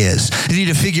personality is. You need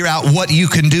to figure out what you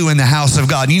can do in the house of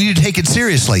God. You need to take it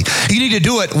seriously. You need to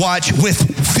do it, watch, with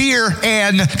fear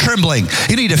and trembling.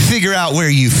 You need to figure out where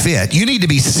you fit. You need to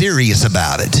be serious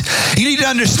about it. You need to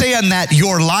understand that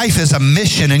your life is a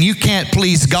mission, and you can't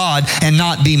please God and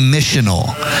not be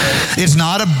missional. It's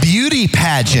not a beauty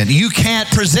pageant. You can't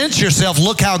present yourself,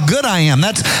 look how good I am.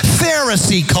 That's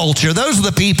Pharisee culture. Those are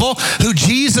the people who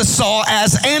Jesus saw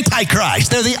as Antichrist.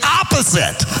 They're the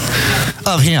opposite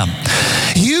of him.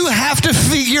 You have to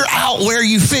figure out where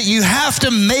you fit. You have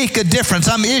to make a difference.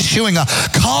 I'm issuing a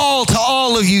call to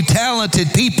all of you talented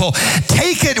people.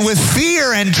 Take it with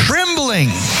fear and trembling.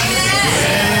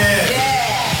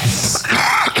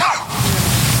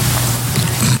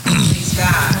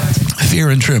 Fear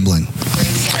and trembling.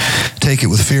 Take it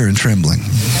with fear and trembling.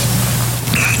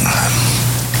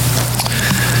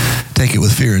 Take it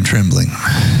with fear and trembling.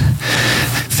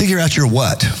 Figure out your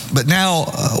what. But now,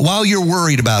 while you're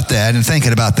worried about that and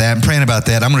thinking about that and praying about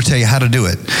that, I'm going to tell you how to do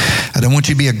it. I don't want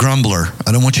you to be a grumbler.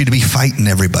 I don't want you to be fighting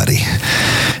everybody.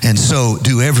 And so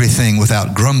do everything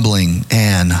without grumbling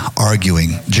and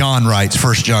arguing. John writes,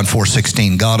 1 John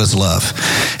 4:16, God is love,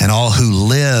 and all who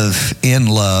live in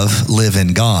love live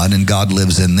in God, and God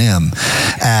lives in them.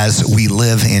 As we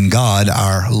live in God,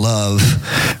 our love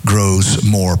grows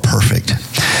more perfect.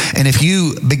 And if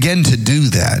you begin to do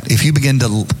that, if you begin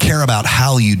to care about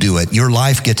how you do it, your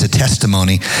life gets a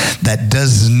testimony that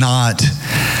does not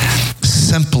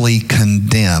simply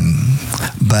condemn,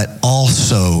 but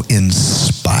also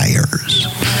inspires.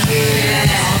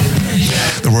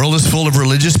 The world is full of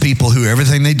religious people who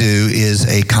everything they do is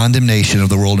a condemnation of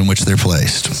the world in which they're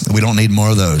placed. We don't need more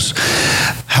of those.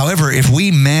 However, if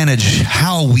we manage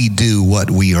how we do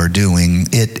what we are doing,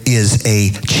 it is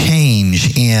a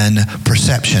change in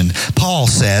perception. Paul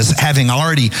says, having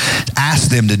already asked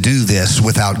them to do this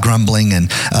without grumbling and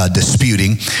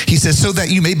disputing, he says, so that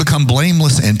you may become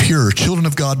blameless and pure, children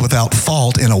of God without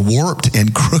fault in a warped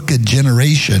and crooked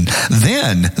generation.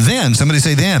 Then, somebody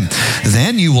say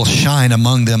then you will shine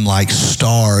among them like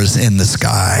stars in the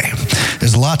sky.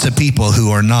 There's lots of people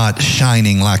who are not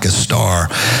shining like a star.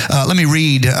 Let me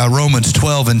read Romans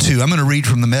 12:2. I'm going to read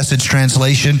from the Message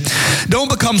translation. Don't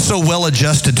become so well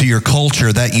adjusted to your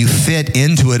culture that you fit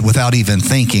into it without even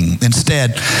thinking.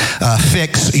 Instead,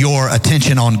 fix your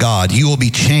attention on God. You will be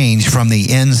changed from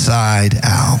the inside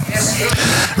out.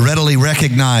 Readily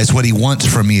recognize what he wants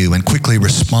from you and quickly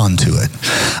respond to it.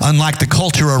 Unlike the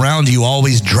culture around you,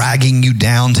 always dragging you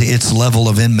down to its level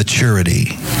of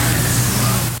immaturity,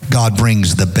 God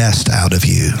brings the best out of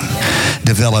you,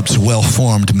 develops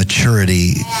well-formed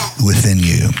maturity within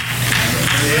you.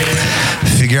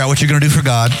 Figure out what you're going to do for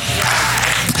God,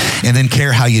 and then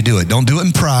care how you do it. Don't do it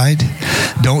in pride.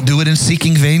 Don't do it in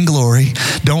seeking vainglory.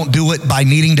 Don't do it by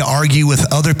needing to argue with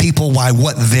other people why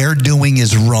what they're doing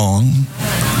is wrong.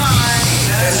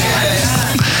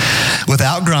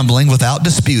 Without grumbling, without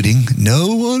disputing.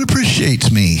 No one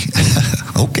appreciates me.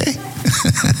 Okay.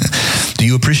 Do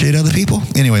you appreciate other people?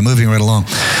 Anyway, moving right along.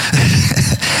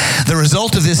 The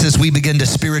result of this is we begin to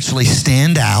spiritually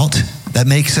stand out. That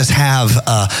makes us have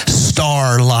a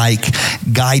star-like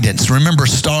guidance. Remember,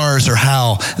 stars are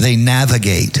how they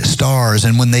navigate. Stars,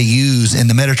 and when they use in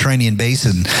the Mediterranean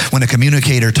basin, when a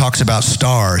communicator talks about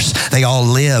stars, they all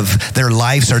live, their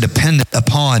lives are dependent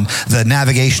upon the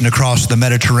navigation across the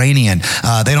Mediterranean.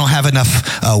 They don't have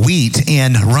enough wheat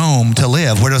in Rome to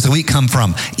live. Where does the wheat come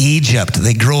from? Egypt.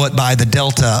 They grow it by the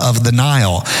delta of the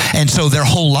Nile. And so their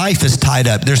whole life is tied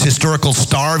up. There's historical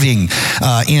starving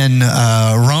in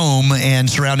Rome and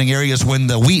surrounding areas when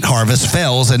the wheat harvest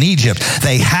fails in Egypt.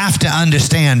 They have to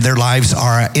understand their lives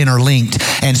are interlinked.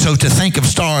 And so to think of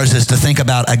stars is to think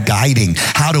about a guiding.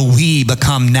 How do we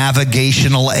become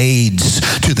navigational aids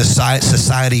to the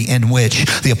society in which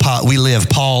we live?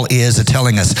 Paul is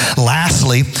telling us.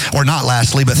 Lastly, or not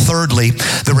lastly, but thirdly,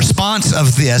 the response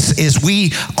of this is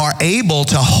we are able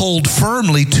to hold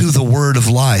firmly to the word of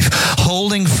life.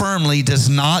 Holding firmly does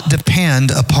not depend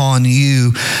upon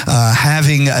you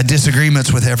having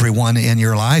disagreements with everyone in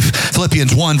your life.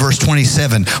 Philippians 1 verse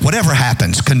 27, whatever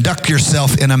happens, conduct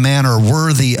yourself in a manner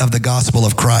worthy of the gospel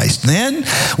of Christ. Then,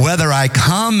 whether I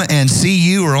come and see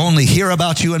you or only hear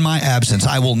about you in my absence,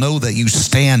 I will know that you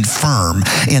stand firm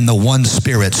in the one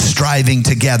spirit, striving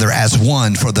together as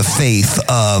one for the faith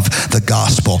of the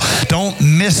gospel. Don't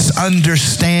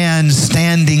misunderstand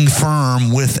standing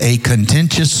firm with a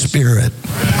contentious spirit.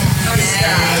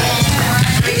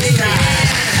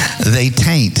 They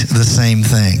taint the same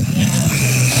thing.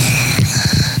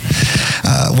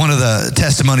 One of the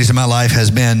testimonies in my life has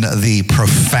been the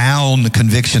profound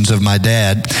convictions of my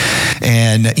dad,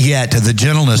 and yet the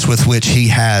gentleness with which he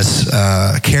has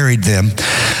carried them.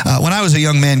 When I was a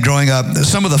young man growing up,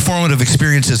 some of the formative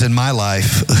experiences in my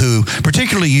life,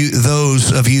 particularly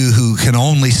those of you who can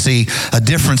only see a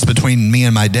difference between me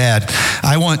and my dad,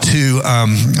 I want to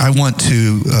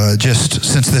just,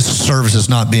 since this service is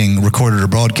not being recorded or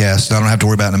broadcast, I don't have to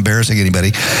worry about embarrassing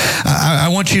anybody. I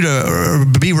want you to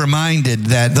be reminded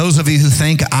that those of you who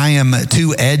think I am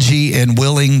too edgy and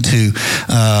willing to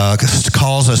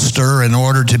cause a stir in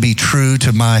order to be true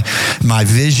to my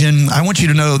vision, I want you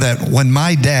to know that when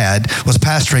my dad was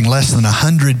pastoring less than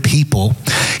 100 people,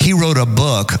 he wrote a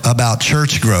book about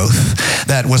church growth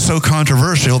that was so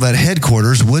controversial that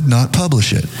headquarters would not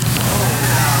publish it.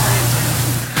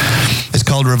 It's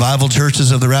called Revival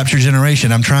Churches of the Rapture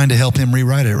Generation. I'm trying to help him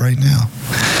rewrite it right now.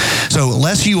 So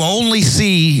lest you only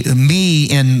see me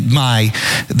in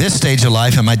this stage of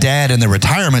life and my dad in the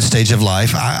retirement stage of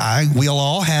life, we'll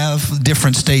all have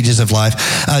different stages of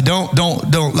life. Don't.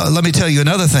 Let me tell you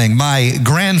another thing. My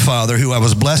grandfather, who I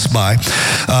was blessed by,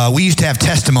 we used to have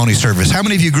testimony service. How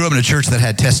many of you grew up in a church that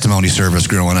had testimony service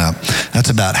growing up? That's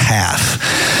about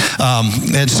half.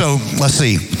 And so let's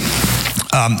see.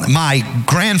 My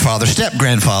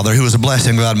step-grandfather, who was a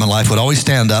blessing God in my life, would always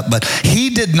stand up, but he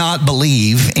did not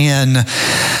believe in,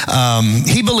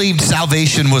 he believed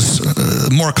salvation was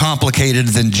more complicated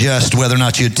than just whether or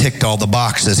not you had ticked all the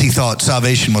boxes. He thought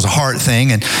salvation was a heart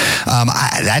thing, and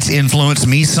that's influenced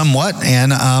me somewhat,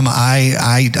 and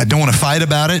I don't want to fight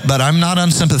about it, but I'm not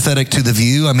unsympathetic to the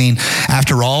view. I mean,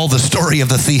 after all, the story of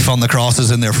the thief on the cross is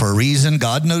in there for a reason.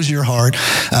 God knows your heart.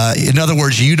 In other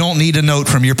words, you don't need a note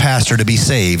from your pastor to be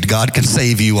saved. God can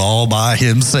save you all by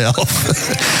himself.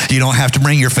 You don't have to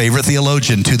bring your favorite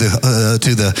theologian to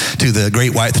the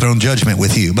great white throne judgment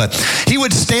with you. But he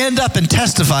would stand up and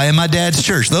testify in my dad's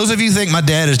church. Those of you think my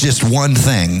dad is just one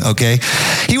thing, okay?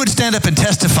 He would stand up and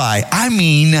testify. I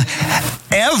mean,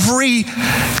 every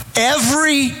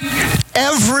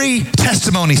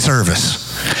testimony service,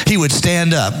 he would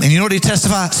stand up. And you know what he'd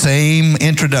testify? Same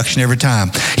introduction every time.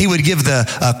 He would give the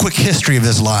quick history of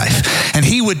his life. And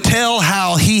he would tell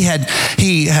how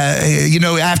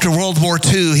after World War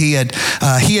II, he had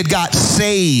got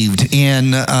saved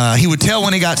he would tell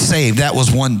when he got saved. That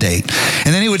was one date.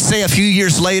 And then he would say a few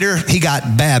years later, he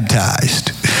got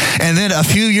baptized. And then a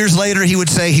few years later, he would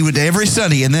say every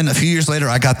Sunday, and then a few years later,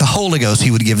 I got the Holy Ghost. He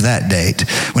would give that date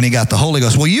when he got the Holy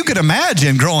Ghost. Well, you could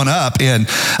imagine growing up in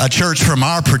a church from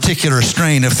our particular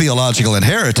strain of theological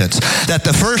inheritance, that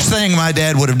the first thing my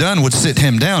dad would have done would sit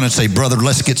him down and say, brother,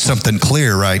 let's get something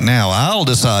clear right now. I'll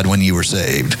decide when you were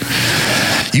saved.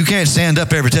 You can't stand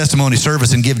up every testimony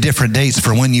service and give different dates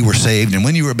for when you were saved and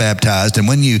when you were baptized, and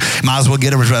when you might as well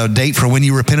get a date for when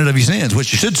you repented of your sins. What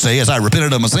you should say is, I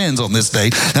repented of my sins on this day,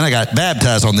 then I got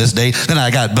baptized on this day, then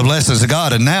I got the blessings of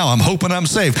God, and now I'm hoping I'm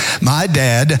saved. My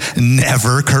dad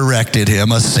never corrected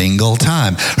him a single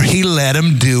time. He let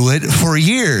him do it for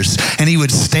years. And he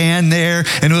would stand there,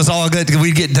 and it was all good.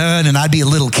 We'd get done, and I'd be a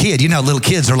little kid. You know how little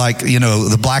kids are like,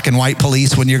 the black and white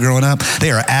police when you're growing up?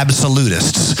 They are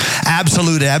absolutists.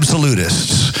 Absolutists.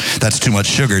 That's too much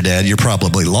sugar, Dad. You're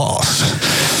probably lost.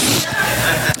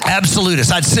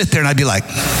 Absolutists. I'd sit there, and I'd be like,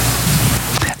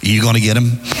 you going to get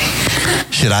him?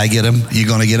 Should I get him? You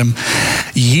going to get him?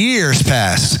 Years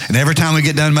passed, and every time we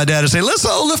get done, my dad would say, let's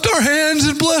all lift our hands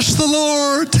and bless the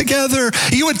Lord together.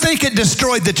 You would think it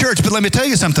destroyed the church, but let me tell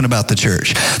you something about the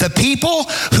church. The people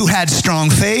who had strong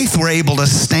faith were able to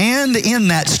stand in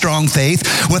that strong faith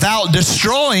without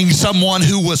destroying someone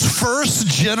who was first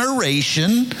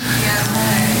generation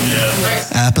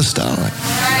apostolic.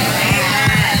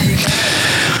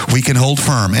 We can hold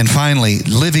firm. And finally,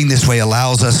 living this way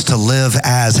allows us to live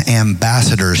as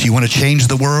ambassadors. You want to change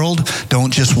the world?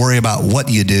 Don't just worry about what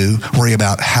you do. Worry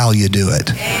about how you do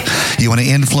it. You want to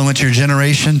influence your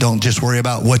generation? Don't just worry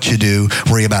about what you do.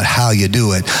 Worry about how you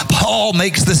do it. Paul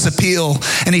makes this appeal,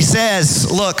 and he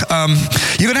says, look,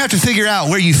 you're going to have to figure out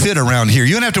where you fit around here.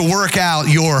 You're going to have to work out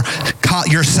your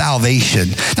salvation.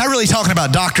 Not really talking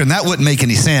about doctrine. That wouldn't make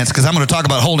any sense, because I'm going to talk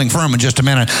about holding firm in just a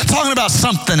minute. I'm talking about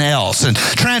something else, and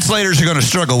translators are going to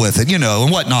struggle with it,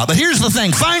 and whatnot. But here's the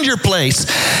thing. Find your place,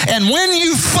 and when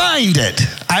you find it,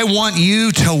 I want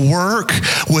you to work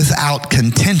without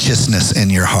contentiousness in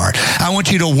your heart. I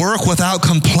want you to work without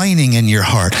complaining in your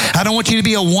heart. I don't want you to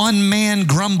be a one-man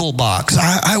grumble box.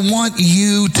 I want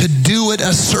you to do it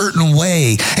a certain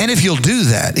way. And if you'll do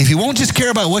that, if you won't just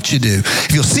care about what you do,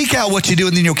 if you'll seek out what you do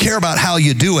and then you'll care about how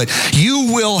you do it,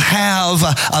 you will have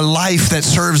a life that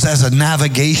serves as a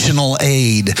navigational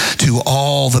aid to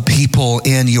all the people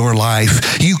in your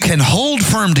life. You can hold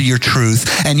firm to your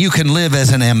truth, and you can live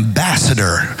as an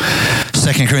ambassador.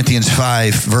 2 Corinthians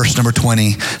 5, verse number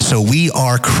 20. So we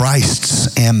are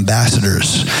Christ's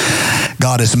ambassadors.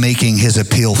 God is making his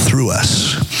appeal through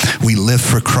us. We live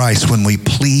for Christ when we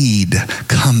plead,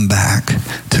 come back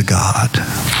to God.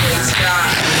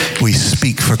 We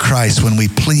speak for Christ when we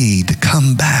plead,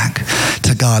 come back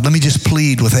to God. Let me just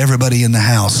plead with everybody in the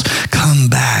house. Come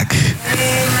back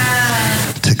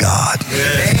to God.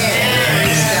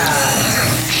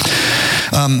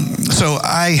 So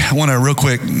I want to real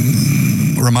quick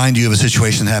remind you of a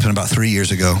situation that happened about 3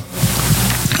 years ago.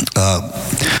 A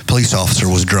police officer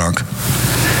was drunk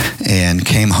and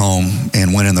came home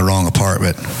and went in the wrong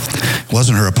apartment. It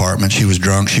wasn't her apartment. She was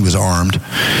drunk. She was armed.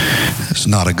 It's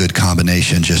not a good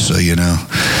combination, just so you know.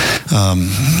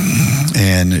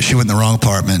 And she went in the wrong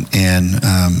apartment and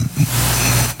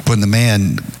when the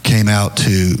man came out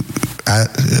to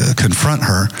confront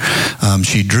her,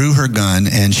 she drew her gun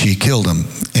and she killed him.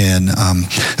 And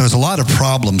there was a lot of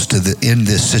problems in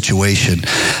this situation.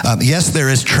 Yes, there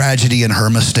is tragedy in her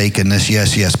mistakenness.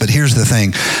 Yes. But here's the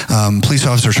thing. Police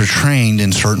officers are trained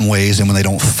in certain ways, and when they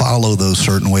don't follow those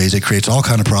certain ways, it creates all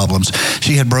kind of problems.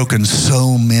 She had broken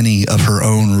so many of her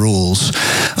own rules,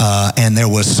 and there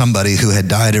was somebody who had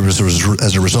died as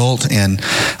a result. And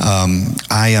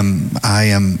I am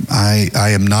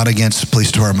not against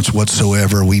police departments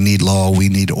whatsoever. We need law. We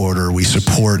need order. We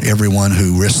support everyone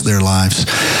who risks their lives.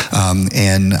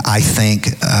 And I think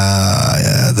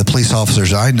the police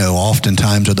officers I know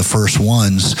oftentimes are the first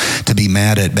ones to be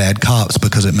mad at bad cops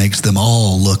because it makes them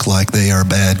all look like they are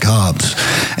bad cops.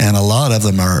 And a lot of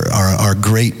them are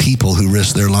great people who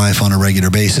risk their life on a regular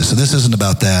basis. So this isn't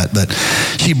about that, but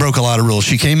she broke a lot of rules.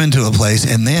 She came into a place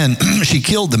and then she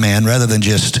killed the man rather than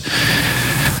just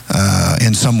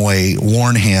in some way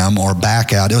warn him or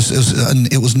back out. It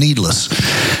was needless.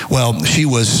 Well, she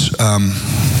was,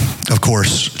 of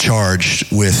course,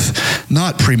 charged with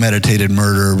not premeditated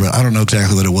murder, but I don't know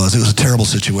exactly what it was. It was a terrible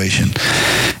situation.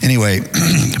 Anyway,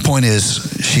 the point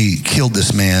is, she killed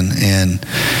this man, and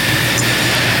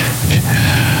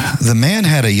the man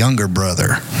had a younger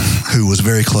brother who was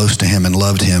very close to him and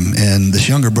loved him, and this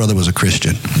younger brother was a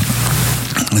Christian.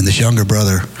 And this younger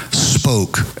brother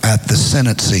spoke at the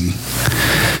sentencing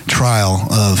trial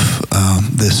of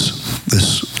this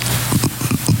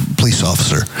police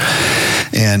officer.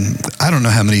 And I don't know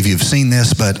how many of you have seen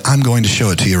this, but I'm going to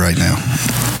show it to you right now.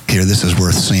 Here, this is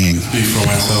worth seeing. For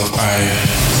myself,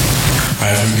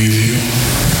 I forgive you.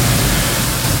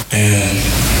 And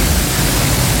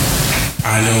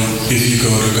I know if you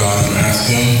go to God and ask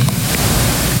Him,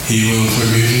 He will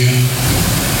forgive you.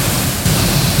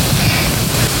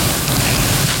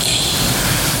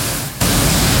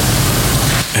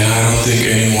 And I don't think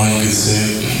anyone could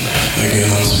say,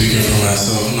 again, I'm speaking for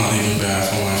myself, not even bad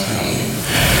for my family,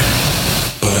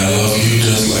 but I love you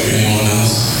just like anyone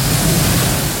else.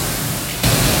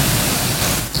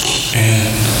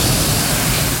 And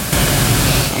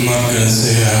I'm not going to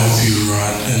say I hope you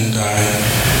rot and die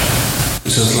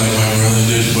just like my brother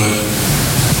did, but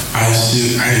I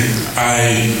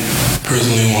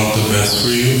personally want the best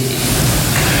for you.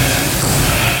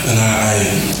 And I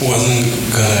wasn't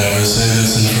gonna ever say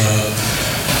this in front of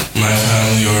my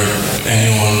family or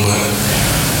anyone, but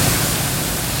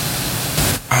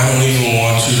I don't even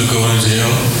want you to go to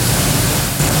jail.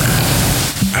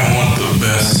 I want the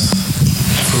best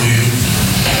for you.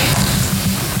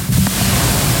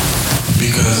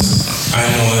 Because I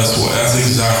know that's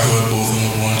exactly what both of them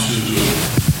would want you to do.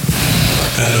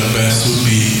 And the best would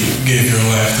be give your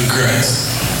life to Christ.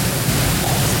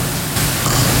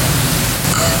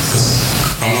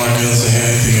 I'm not going to say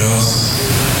anything else.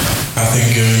 I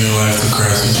think giving your life to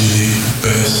Christ would be the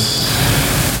best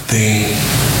thing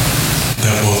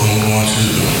that both of them want you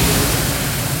to do.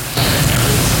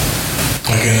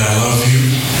 Again, I love you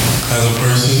as a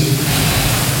person.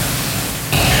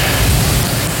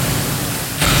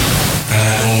 And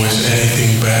I don't wish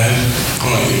anything bad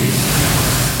on you.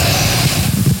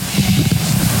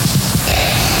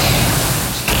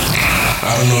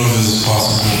 I don't know if this is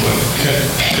possible, but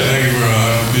can I give her a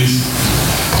hug, please?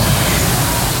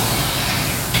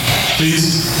 Please?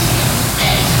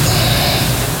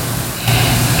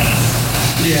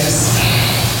 Yes.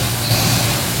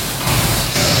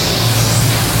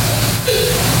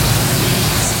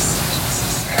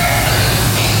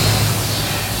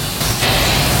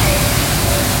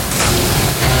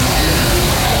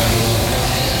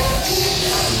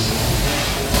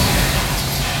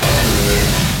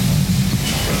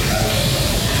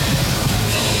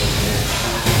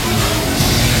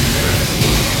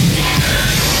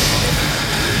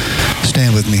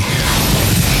 Stand with me.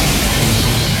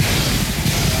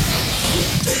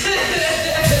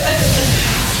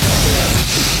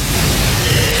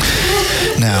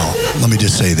 Now, let me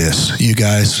just say this. You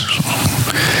guys,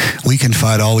 we can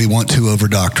fight all we want to over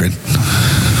doctrine.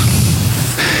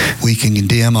 We can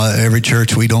condemn every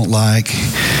church we don't like.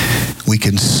 We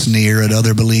can sneer at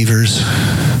other believers.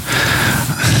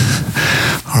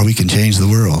 Or we can change the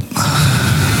world.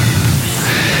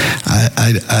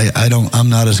 I'm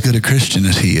not as good a Christian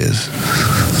as he is.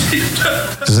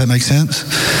 Does that make sense?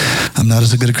 I'm not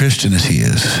as good a Christian as he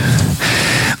is.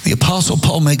 The Apostle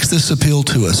Paul makes this appeal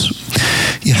to us.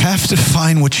 You have to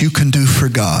find what you can do for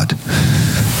God.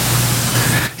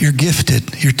 You're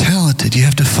gifted. You're talented. You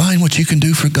have to find what you can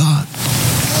do for God.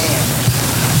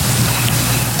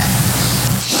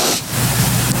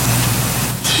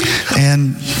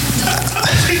 And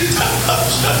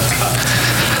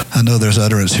I know there's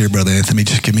utterance here, Brother Anthony.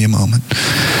 Just give me a moment.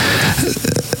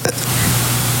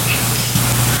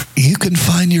 You can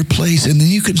find your place, and then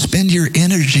you can spend your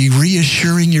energy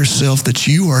reassuring yourself that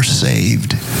you are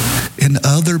saved and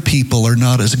other people are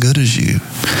not as good as you.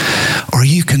 Or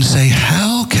you can say,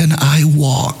 how can I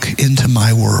walk into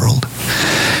my world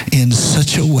in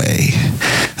such a way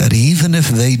that even if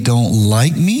they don't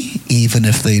like me, even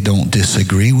if they don't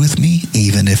disagree with me,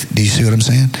 even if, do you see what I'm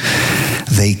saying?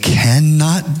 They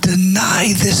cannot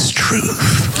deny this truth,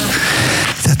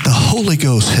 that the Holy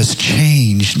Ghost has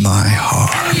changed my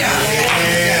heart.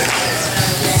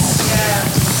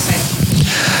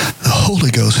 The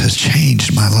Holy Ghost has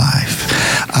changed my life.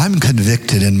 I'm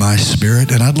convicted in my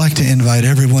spirit, and I'd like to invite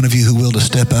every one of you who will to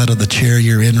step out of the chair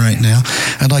you're in right now.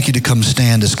 I'd like you to come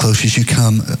stand as close as you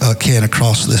can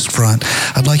across this front.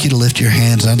 I'd like you to lift your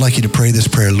hands. I'd like you to pray this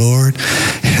prayer. Lord,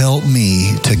 help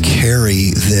me to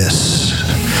carry this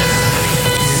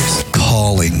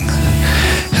calling.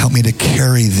 Help me to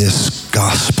carry this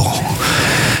gospel.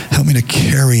 Help me to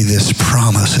carry this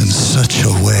promise in such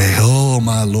a way. Oh,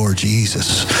 my Lord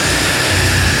Jesus.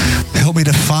 Help me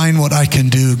to find what I can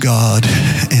do, God,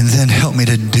 and then help me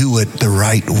to do it the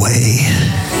right way.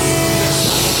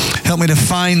 Help me to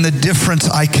find the difference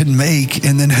I can make,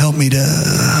 and then help me to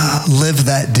live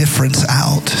that difference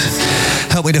out.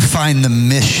 Help me to find the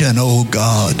mission, oh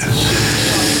God.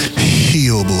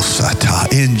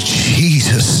 In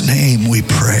Jesus' name we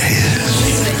pray.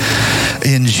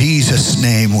 In Jesus'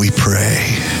 name we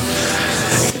pray.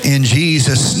 In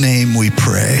Jesus' name we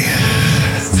pray.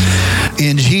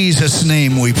 In Jesus'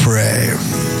 name we pray.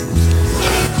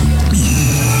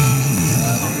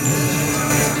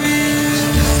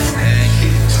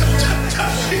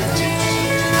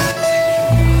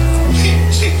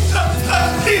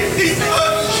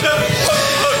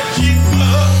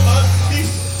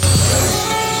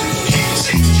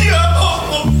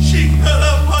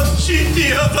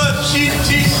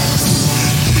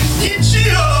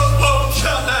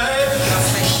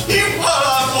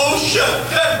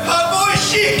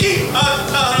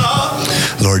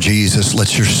 Lord Jesus,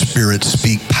 let your Spirit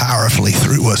speak powerfully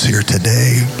through us here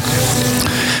today.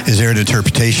 Is there an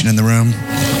interpretation in the room?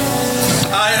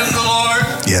 I am the Lord.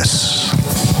 Yes.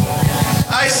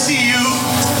 I see you.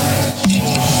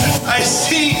 I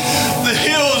see the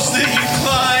hills that you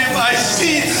climb. I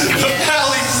see the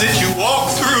valleys that you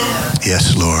walk through.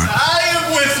 Yes, Lord. I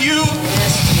am with you.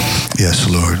 Yes,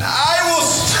 Lord. I will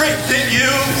strengthen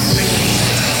you.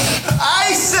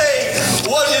 I say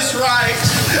what is right.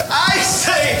 I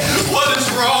say what is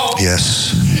wrong.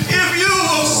 Yes. If you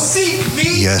will seek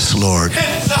me, yes, Lord,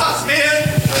 and not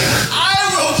men, I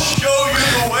will show you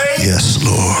the way. Yes,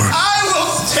 Lord. I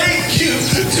will take you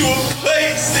to a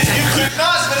place that you could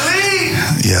not believe.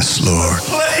 Yes, Lord. A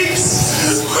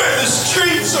place where the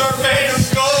streets are made of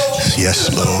gold.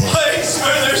 Yes, Lord. A place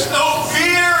where there's no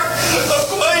fear. A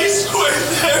place where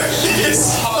there is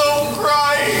no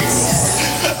crying.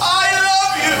 I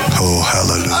love you. Oh,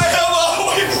 hallelujah. I have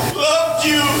always loved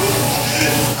you.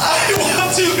 I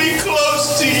want to be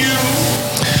close to you.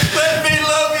 Let me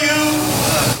love you.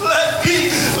 Let me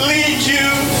lead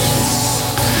you.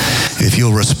 If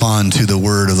you'll respond to the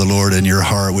word of the Lord in your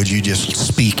heart, would you just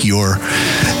speak your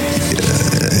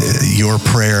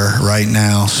prayer right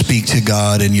now? Speak to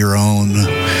God in your own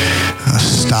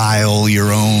style,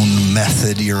 your own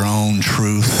method, your own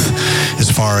truth, as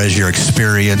far as your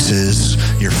experiences,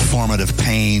 your formative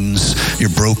pains, your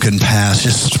broken past.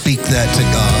 Just speak that to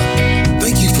God.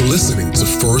 Thank you for listening to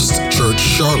First Church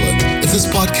Charlotte. If this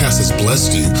podcast has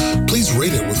blessed you, please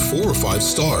rate it with 4 or 5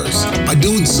 stars. By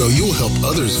doing so, you will help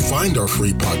others find our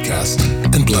free podcast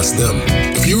and bless them.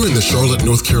 If you're in the Charlotte,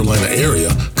 North Carolina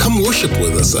area, come worship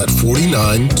with us at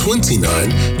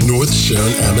 4929 North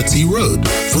Sharon Amity Road.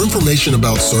 For information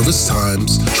about service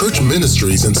times, church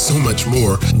ministries, and so much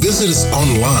more, visit us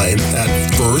online at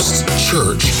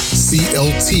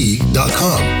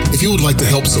firstchurchclt.com. If you would like to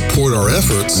help support our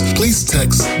efforts, please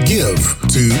text GIVE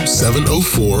to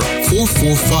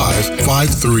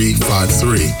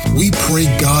 704-445-5353. We pray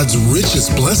God's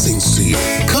richest blessings to you.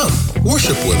 Come,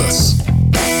 worship with us.